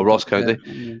County. Oh, Ross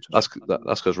County. That's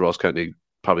because Ross County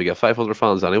probably get 500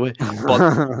 fans anyway.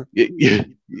 But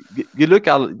you look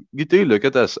at it, you do look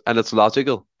at this, and it's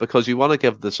logical because you want to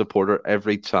give the supporter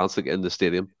every chance to get in the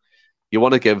stadium. You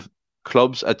want to give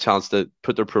clubs a chance to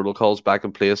put their protocols back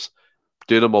in place,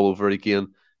 do them all over again.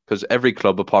 Because every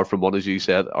club, apart from one, as you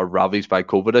said, are ravaged by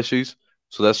COVID issues.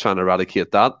 So let's try and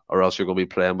eradicate that, or else you're going to be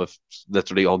playing with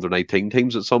literally under 19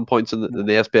 teams at some points in the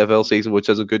SPFL season, which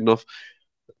isn't good enough.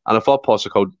 And I thought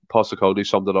Postecoglou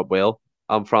summed it up well,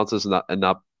 Francis, in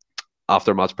that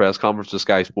after match press conference to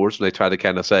Sky Sports, when they try to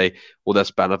kind of say, "Well,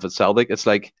 this benefits Celtic." It's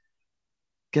like,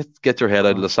 get your head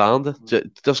out of the sand.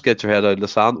 Just get your head out of the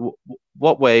sand.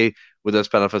 What way would this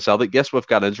benefit Celtic? Yes, we've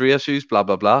got injury issues, blah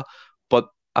blah blah, but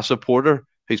a supporter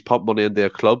who's pumped money into a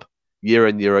club year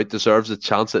in year out deserves a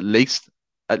chance at least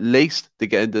to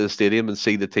get into the stadium and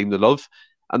see the team they love.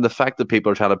 And the fact that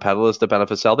people are trying to peddle this to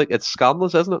benefit Celtic, it's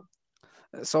scandalous, isn't it?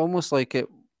 It's almost like it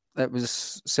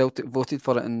was Celtic voted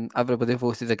for it and everybody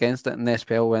voted against it, and the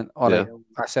SPL went, all right,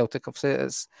 Celtic have said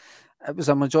it was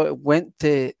a majority.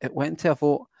 It went to a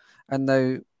vote, and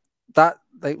now that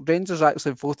Rangers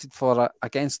actually voted for it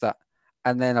against it,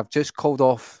 and then I've just called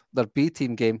off their B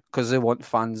team game because they want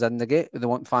fans in the gate. They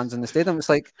want fans in the stadium. It's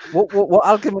like, what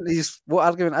argument is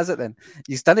it then?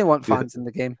 You still want fans in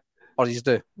the game, or you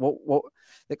do? What?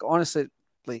 Like, honestly,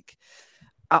 like,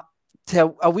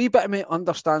 a wee bit of me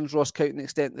understands Ross County to the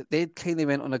extent that they kind of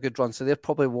went on a good run, so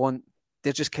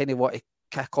they just kind of want to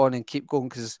kick on and keep going,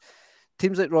 because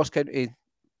teams like Ross County,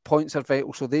 points are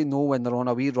vital, so they know when they're on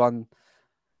a wee run,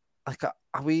 like a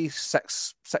wee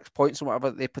six points or whatever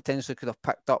they potentially could have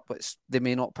picked up, but they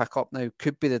may not pick up now,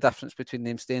 could be the difference between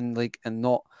them staying in the league and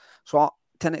not. So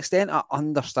to an extent, I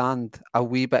understand a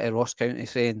wee bit of Ross County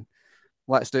saying,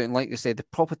 let's do it. And like you said, they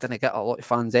probably didn't get a lot of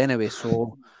fans anyway.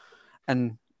 So,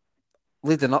 and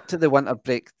leading up to the winter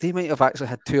break, they might have actually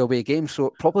had 2 away games.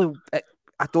 So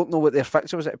I don't know what their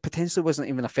fixture was. It potentially wasn't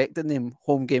even affecting them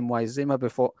home game wise. They maybe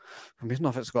thought, I don't know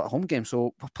if it's got a home game,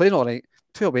 so we're playing all right.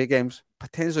 2 away games,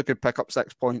 potentially could pick up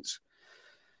 6 points,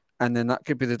 and then that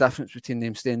could be the difference between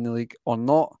them staying in the league or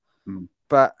not.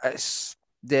 But it's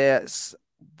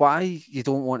why you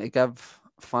don't want to give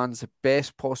fans the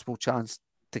best possible chance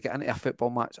to get into a football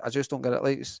match. I just don't get it.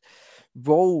 Like,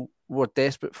 we're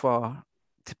desperate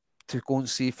to go and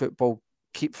see football,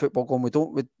 keep football going.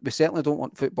 We certainly don't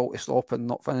want football to stop and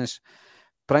not finish.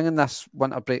 Bringing this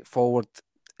winter break forward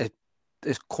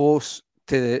is close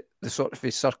to the sort of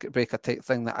a circuit breaker type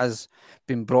thing that has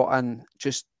been brought in.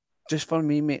 Just for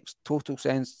me makes total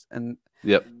sense, and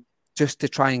just to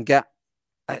try and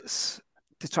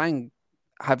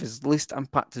have as least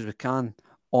impact as we can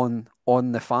on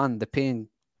the fan, the paying.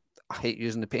 I hate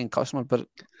using the paying customer, but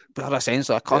they're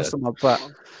essentially a customer. But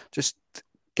just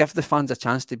give the fans a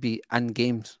chance to be in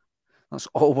games. That's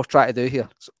all we're trying to do here.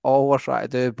 It's all we're trying to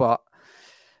do. But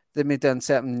they may do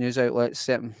certain news outlets,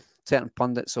 certain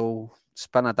pundits will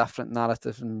spin a different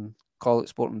narrative and call it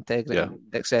sport integrity,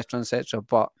 etc., etc.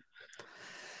 But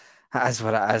it is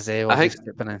what it is.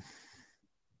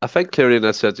 I think clearly in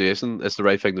this situation, it's the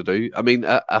right thing to do. I mean,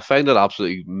 I find it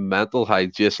absolutely mental how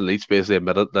Jason Leach basically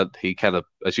admitted that he kind of,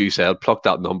 as you said, plucked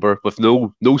that number with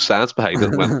no science behind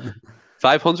it. Went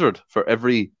 500 for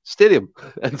every stadium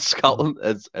in Scotland.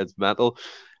 It's mental.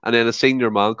 And then a senior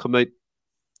man come out.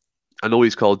 I know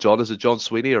he's called John. Is it John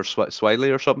Sweeney or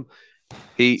Swiley or something?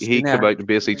 He came out and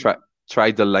basically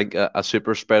tried to link a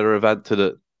super spreader event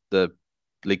to the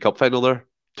League Cup final there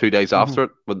 2 days after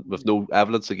it, with no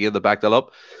evidence again to back that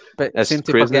up. But it seemed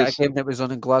to forget a game that was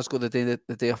on in Glasgow the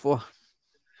day before.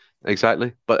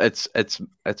 Exactly, but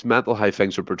it's mental how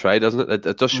things are portrayed, isn't it?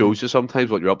 It just shows you sometimes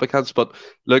what you're up against. But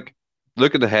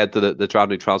looking ahead to the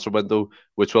January transfer window,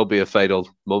 which will be a vital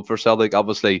month for Celtic.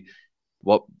 Obviously,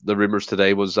 what the rumours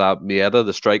today was Maeda,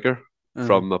 the striker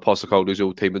from Postecoglou's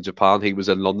old team in Japan, he was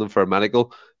in London for a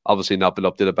medical. Obviously not been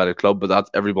updated by the club, but that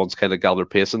everyone's kind of gathered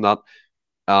pace in that.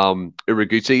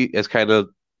 Uraguchi has kind of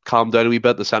calmed down a wee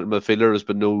bit. The centre midfielder has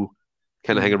been no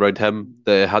kind of hanging around him.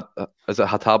 Is it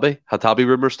Hatabe? Hatabe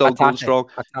rumour still going strong.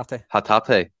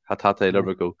 Hatate. There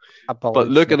we go. But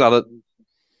looking at it,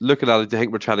 do you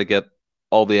think we're trying to get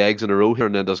all the eggs in a row here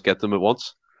and then just get them at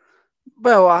once?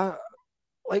 Well,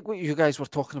 like what you guys were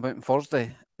talking about on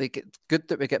Thursday, like it's good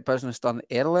that we get business done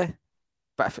early,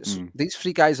 but if it's these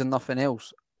three guys and nothing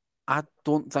else, I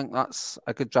don't think that's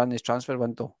a good January transfer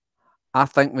window. I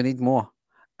think we need more, So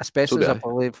especially do as I I.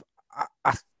 believe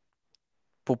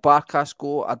will Barkas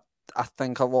go. I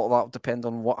think a lot of that will depend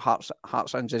on what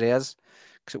Hart's injury is,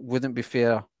 because it wouldn't be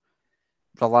fair.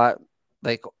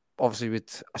 Like obviously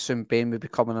we'd assume Bain would be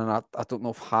coming in. I don't know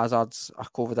if Hazard's a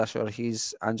COVID issue or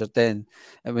he's injured. Then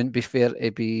it wouldn't be fair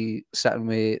to be sitting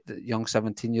with the young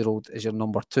 17-year-old as your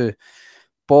number two.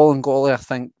 Ball and goalie, I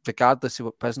think, regardless of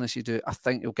what business you do, I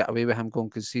think you'll get away with him going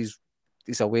because he's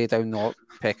away down the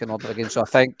pecking order again. So I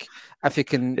think if you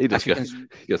can, He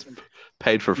gets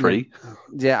paid for yeah, free.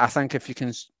 yeah, I think if you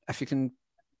can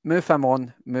move him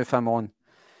on, move him on.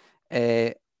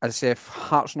 As I say, if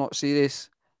Hart's not serious,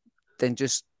 then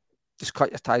just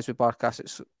cut your ties with Barkas.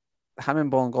 It's him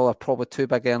and Bolingol are probably two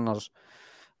big earners.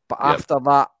 But after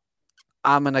that,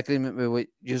 I'm in agreement with what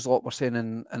you lot were saying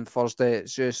in Thursday.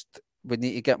 It's just we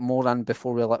need to get more in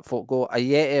before we let folk go.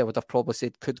 Ayeti, I would have probably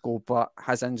said could go, but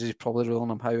his injury is probably ruling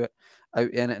him out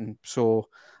in it. And so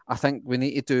I think we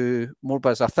need to do more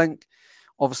business. I think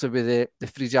obviously with the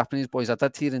three Japanese boys, I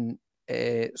did hear in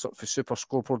sort of a super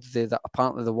scoreboard today that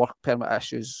apparently the work permit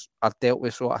issues are dealt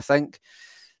with. So I think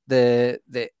the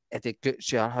Eddie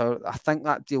Gucci, I think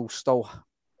that deal's still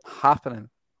happening,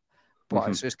 but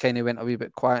it's just kind of went a wee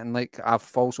bit quiet. And like I've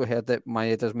also heard that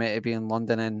Maeda's meant to be in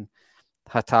London and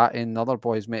Hatate and the other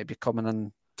boys meant to be coming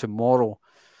in tomorrow.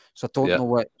 So I don't know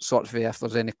what sort of if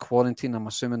there's any quarantine. I'm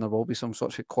assuming there will be some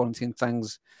sort of quarantine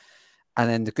things. And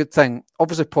then the good thing,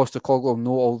 obviously, Postecoglou will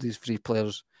know all these three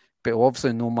players, but he'll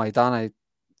obviously know Maeda,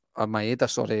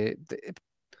 sorry,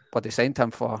 but they signed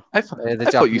him for I the thought you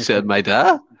Japanese said league. my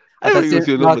dad. I I thought did you were say,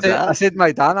 feeling no, my I dad. said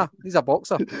Maidana. He's a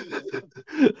boxer.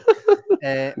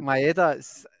 Maeda,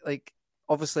 it's like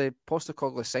obviously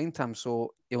Postecoglou signed him,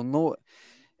 so he'll know.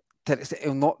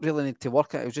 He'll not really need to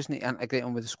work it. He'll just need to integrate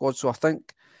him with the squad. So I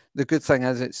think the good thing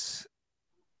is it's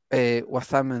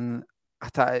with him and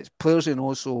it's players you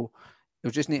know, so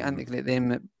he'll just need to integrate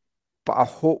them. But I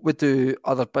hope we do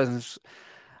other business.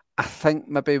 I think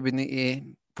maybe we need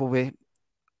to probably.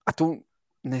 I don't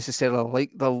necessarily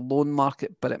like the loan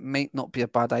market, but it might not be a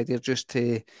bad idea just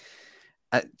to.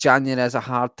 January is a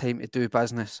hard time to do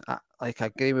business. I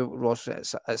agree with Ross.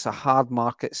 It's a hard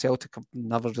market. Celtic have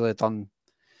never really done.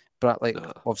 But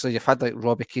obviously you've had like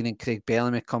Robbie Keane and Craig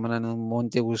Bellamy coming in on loan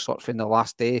deals sort of in the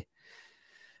last day.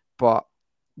 But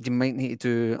you might need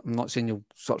to do. I'm not saying you'll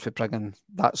sort of bring in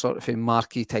that sort of a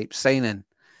marquee type signing.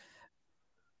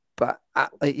 But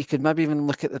you could maybe even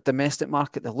look at the domestic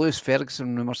market. The Lewis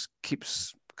Ferguson rumours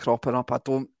keeps cropping up.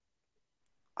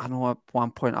 I know at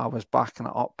one point I was backing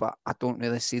it up, but I don't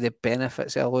really see the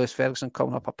benefits of Lewis Ferguson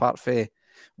coming up apart from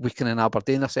weakening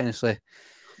Aberdeen essentially.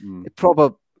 It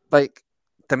probably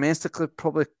domestically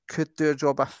probably could do a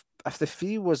job if the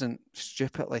fee wasn't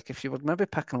stupid. Like if you were maybe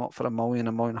picking him up for $1 million,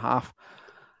 $1.5 million,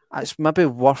 it's maybe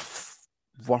worth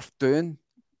doing.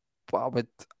 But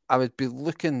I would be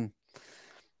looking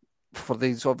for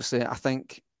these. Obviously, I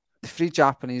think the three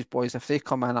Japanese boys, if they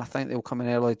come in, I think they'll come in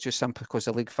early just simply because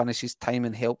the league finishes.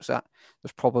 Timing helps it.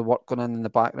 There's probably work going on in the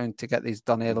background to get these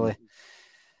done early.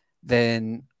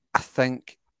 Then I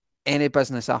think any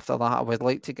business after that, I would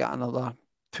like to get another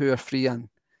 2 or 3 in,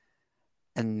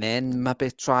 and then maybe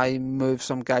try move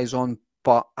some guys on.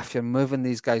 But if you're moving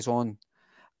these guys on,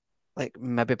 like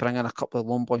maybe bring in a couple of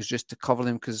loan boys just to cover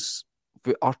them because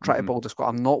we are trying to build a squad.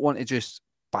 I'm not wanting to just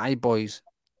buy boys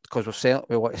because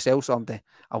we want to sell somebody.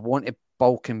 I want to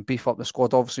bulk and beef up the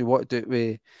squad. Obviously, we want to do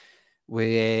it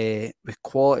with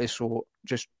quality. So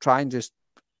just try and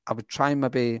I would try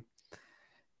maybe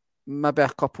a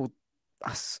couple,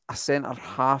 a centre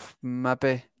half,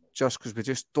 maybe just because we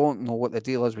just don't know what the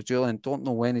deal is with Julian, don't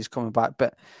know when he's coming back.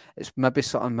 But it's maybe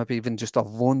something, maybe even just a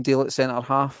loan deal at centre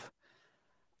half.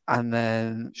 And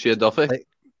then Shea Duffy.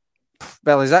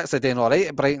 Well, he's actually doing all right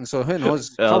at Brighton, so who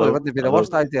knows? Probably wouldn't be the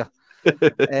worst idea.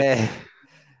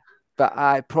 But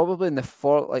I probably in the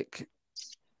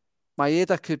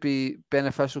Maeda could be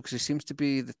beneficial because he seems to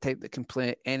be the type that can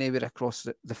play anywhere across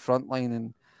the front line,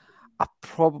 and I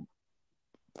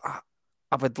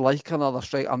would like another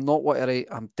strike. I'm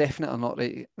definitely not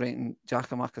writing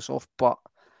Giakoumakis off, but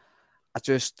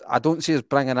I don't see us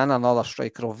bringing in another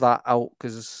striker of that ilk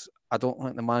because I don't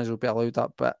think the manager will be allowed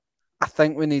that. But I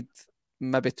think we need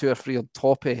maybe 2 or 3 on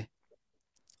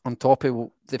top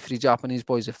of the 3 Japanese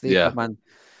boys if they come in.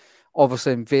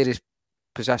 Obviously in various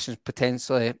positions,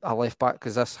 potentially a left back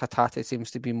because this Hatate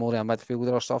seems to be more a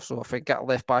midfielder or stuff. So if we get a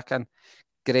left back in,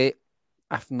 great.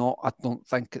 If not, I don't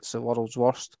think it's the world's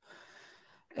worst.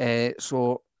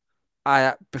 So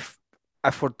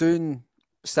if we're doing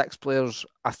 6 players,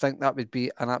 I think that would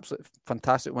be an absolute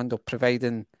fantastic window,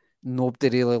 providing nobody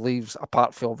really leaves,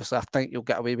 apart from obviously, I think you'll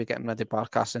get away with getting rid of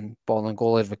Barkas and Ball and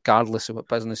goalie regardless of what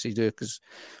business you do, because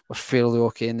we're fairly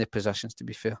okay in the positions, to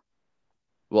be fair.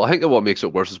 Well, I think what makes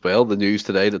it worse as well, the news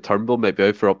today that Turnbull might be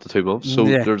out for up to 2 months. So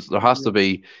Yeah. there has to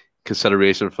be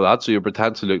consideration for that. So you're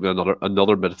potentially looking at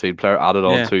another midfield player added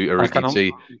on to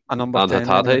Irigici a number and 10.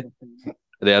 Hatate.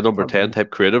 Yeah, number 10 type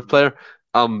creative player.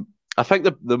 I think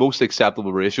the most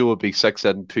acceptable ratio would be 6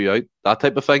 in, 2 out, that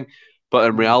type of thing. But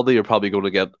in reality, you're probably going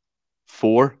to get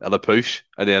 4 at a push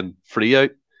and then 3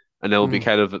 out, and then it'll be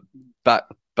kind of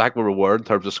back where we were in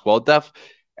terms of squad depth.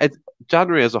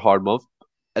 January is a hard month.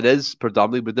 It is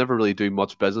predominantly, we never really do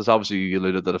much business. Obviously, you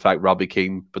alluded to the fact Robbie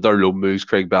Keane, but they're loan moves,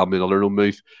 Craig Bellamy, another loan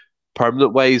move.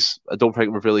 Permanent ways, I don't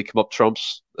think we've really come up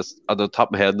trumps. It's, at the top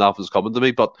of my head, nothing's coming to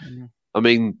me. But I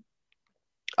mean,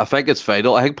 I think it's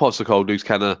vital. I think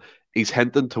Postecoglou's he's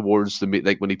hinting towards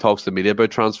like when he talks to the media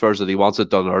about transfers, that he wants it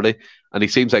done early. And he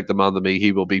seems like the man to me.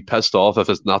 He will be pissed off if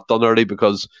it's not done early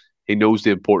because he knows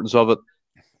the importance of it.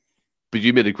 But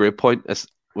you made a great point.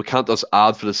 We can't just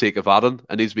add for the sake of adding.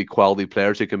 It needs to be quality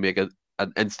players who can make an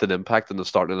instant impact in the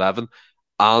starting 11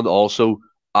 and also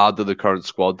add to the current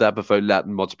squad depth without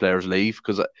letting much players leave,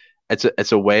 because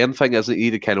it's a weighing thing, isn't it? You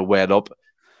need to kind of weigh it up.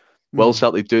 Will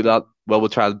Celtic do that? Well, we'll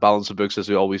try and balance the books as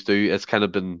we always do. It's kind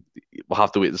of been, we'll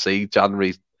have to wait and see.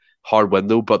 January's hard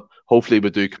window, but hopefully we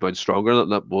do come out stronger, and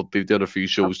we'll be doing a few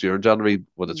shows during January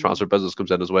when the transfer business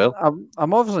comes in as well.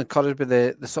 I'm obviously encouraged by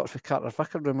the sort of Carter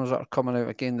Vicker rumours that are coming out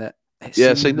again, that it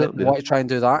seems that want to try and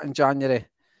do that in January,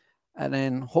 and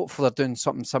then hopefully they're doing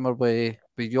something similar with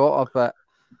Jota,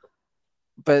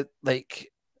 but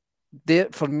like,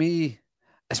 for me,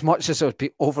 as much as it would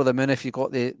be over the moon if you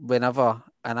got if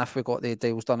we got the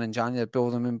deals done in January,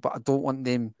 over the moon, but I don't want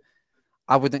them,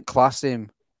 I wouldn't class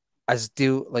them as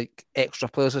like extra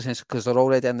players, because they're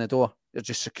already in the door. You're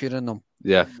just securing them.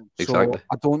 Yeah, exactly. So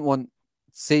I don't want,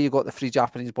 say you got the 3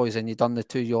 Japanese boys and you done the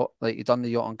 2 Jota, like you done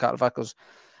the Jota and Carter Vickers.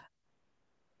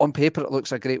 On paper, it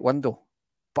looks a great window,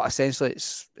 but essentially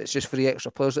it's just 3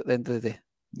 extra players at the end of the day.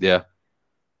 Yeah,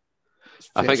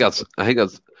 I think that's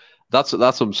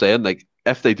what I'm saying. Like,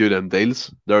 if they do them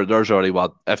deals, there's already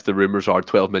if the rumours are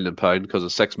 £12 million, because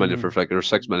it's 6 million for Vickers,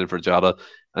 6 million for Jota,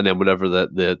 and then whatever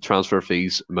the transfer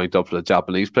fees amount up for the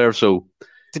Japanese player. So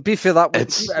to be fair,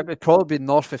 it would probably be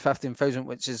north of 15,000,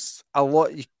 which is a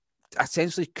lot. You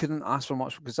essentially couldn't ask for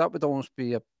much, because that would almost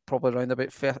be probably around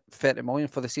about 30 million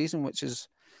for the season, which is,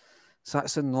 so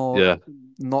that's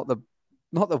not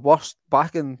the worst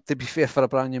backing, to be fair, for a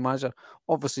brand new manager.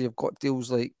 Obviously, you've got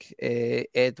deals like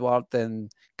Edward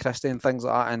and Christie and things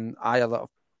like that, and Ayer that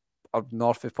are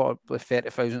north of probably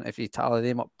 30,000 if you tally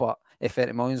them up, but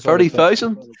 30 million.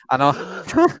 30,000? I know.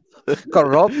 Got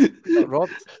robbed.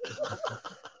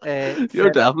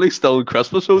 You're definitely still in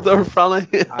Christmas mode there,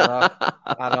 Franny.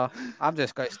 I know. I'm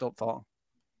just going to stop talking.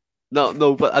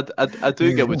 No, but I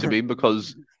do get what you mean,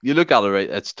 because you look at it, right,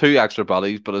 it's 2 extra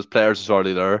bodies, but as players, it's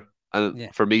already there.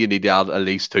 And for me, you need to add at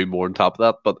least 2 more on top of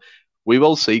that. But we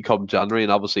will see come January,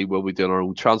 and obviously we'll be doing our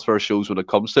own transfer shows when it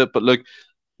comes to it. But look,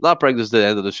 that brings us to the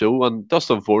end of the show. And just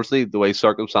unfortunately, the way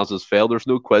circumstances fell, there's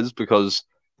no quiz, because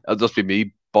it'll just be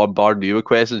me bombarding you with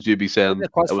questions. You'd be saying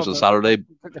it was a Saturday,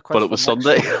 but it was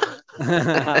Sunday.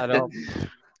 I know.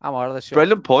 I'm out of the show.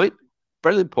 Brilliant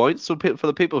point. So for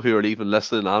the people who are even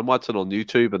listening and watching on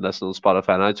YouTube and listening on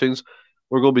Spotify and iTunes,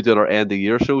 we're going to be doing our end of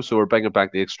year show. So we're bringing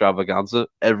back the extravaganza.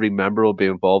 Every member will be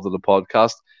involved in the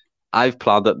podcast. I've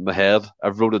planned it in my head.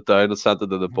 I've wrote it down and sent it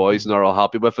to the boys, and they're all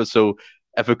happy with it. So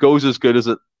if it goes as good as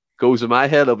it goes in my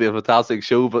head, it'll be a fantastic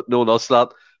show. But no one else that.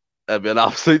 It'll be an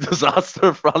absolute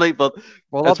disaster, Franny. But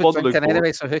well, I'll be drinking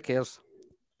anyway, so who cares?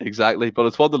 Exactly. But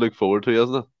it's one to look forward to,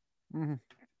 isn't it? Mm-hmm.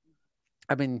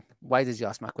 I mean, why did you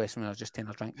ask my question when I was just taking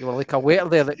a drink? You were like a waiter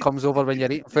there that comes over when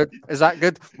you're eating food. Is that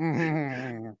good?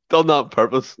 Done that on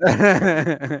purpose.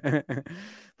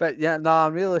 But yeah, no,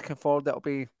 I'm really looking forward. It'll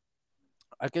be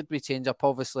a good wee change up.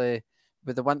 Obviously,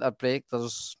 with the winter break,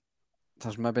 there's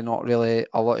maybe not really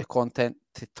a lot of content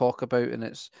to talk about, and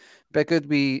it's be a good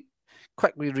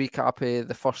quick recap of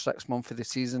the first 6 months of the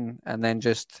season, and then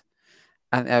just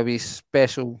a wee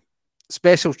special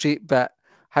treat. But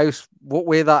what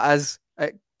way that is,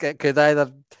 it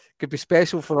could be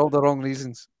special for all the wrong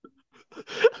reasons.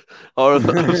 Or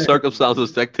if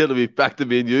circumstances dictate, it'll be back to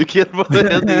me and you again for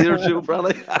the end of the year show,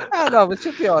 probably. No, it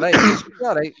should be all right.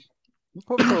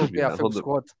 Hopefully it'll be a full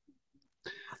squad. I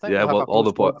think we'll have all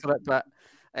the boys for it, but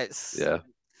it's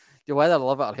you'll either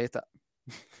love it or hate it.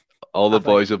 All the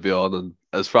boys will be on, and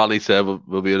as Franny said,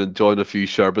 we'll be enjoying a few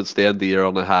sherbets, the end of the year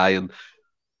on a high, and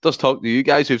just talk to you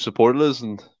guys who've supported us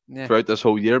and Yeah. throughout this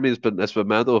whole year. I mean, it's been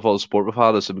mental with all the support we've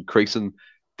had. It's increasing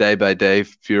day by day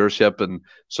viewership and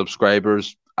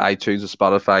subscribers. iTunes and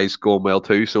Spotify's going well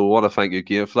too. So we want to thank you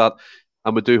again for that.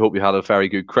 And we do hope you had a very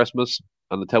good Christmas.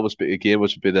 And until we speak again,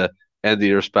 which will be the end of the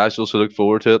year special. So look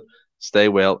forward to it. Stay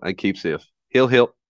well and keep safe. Hail, hail.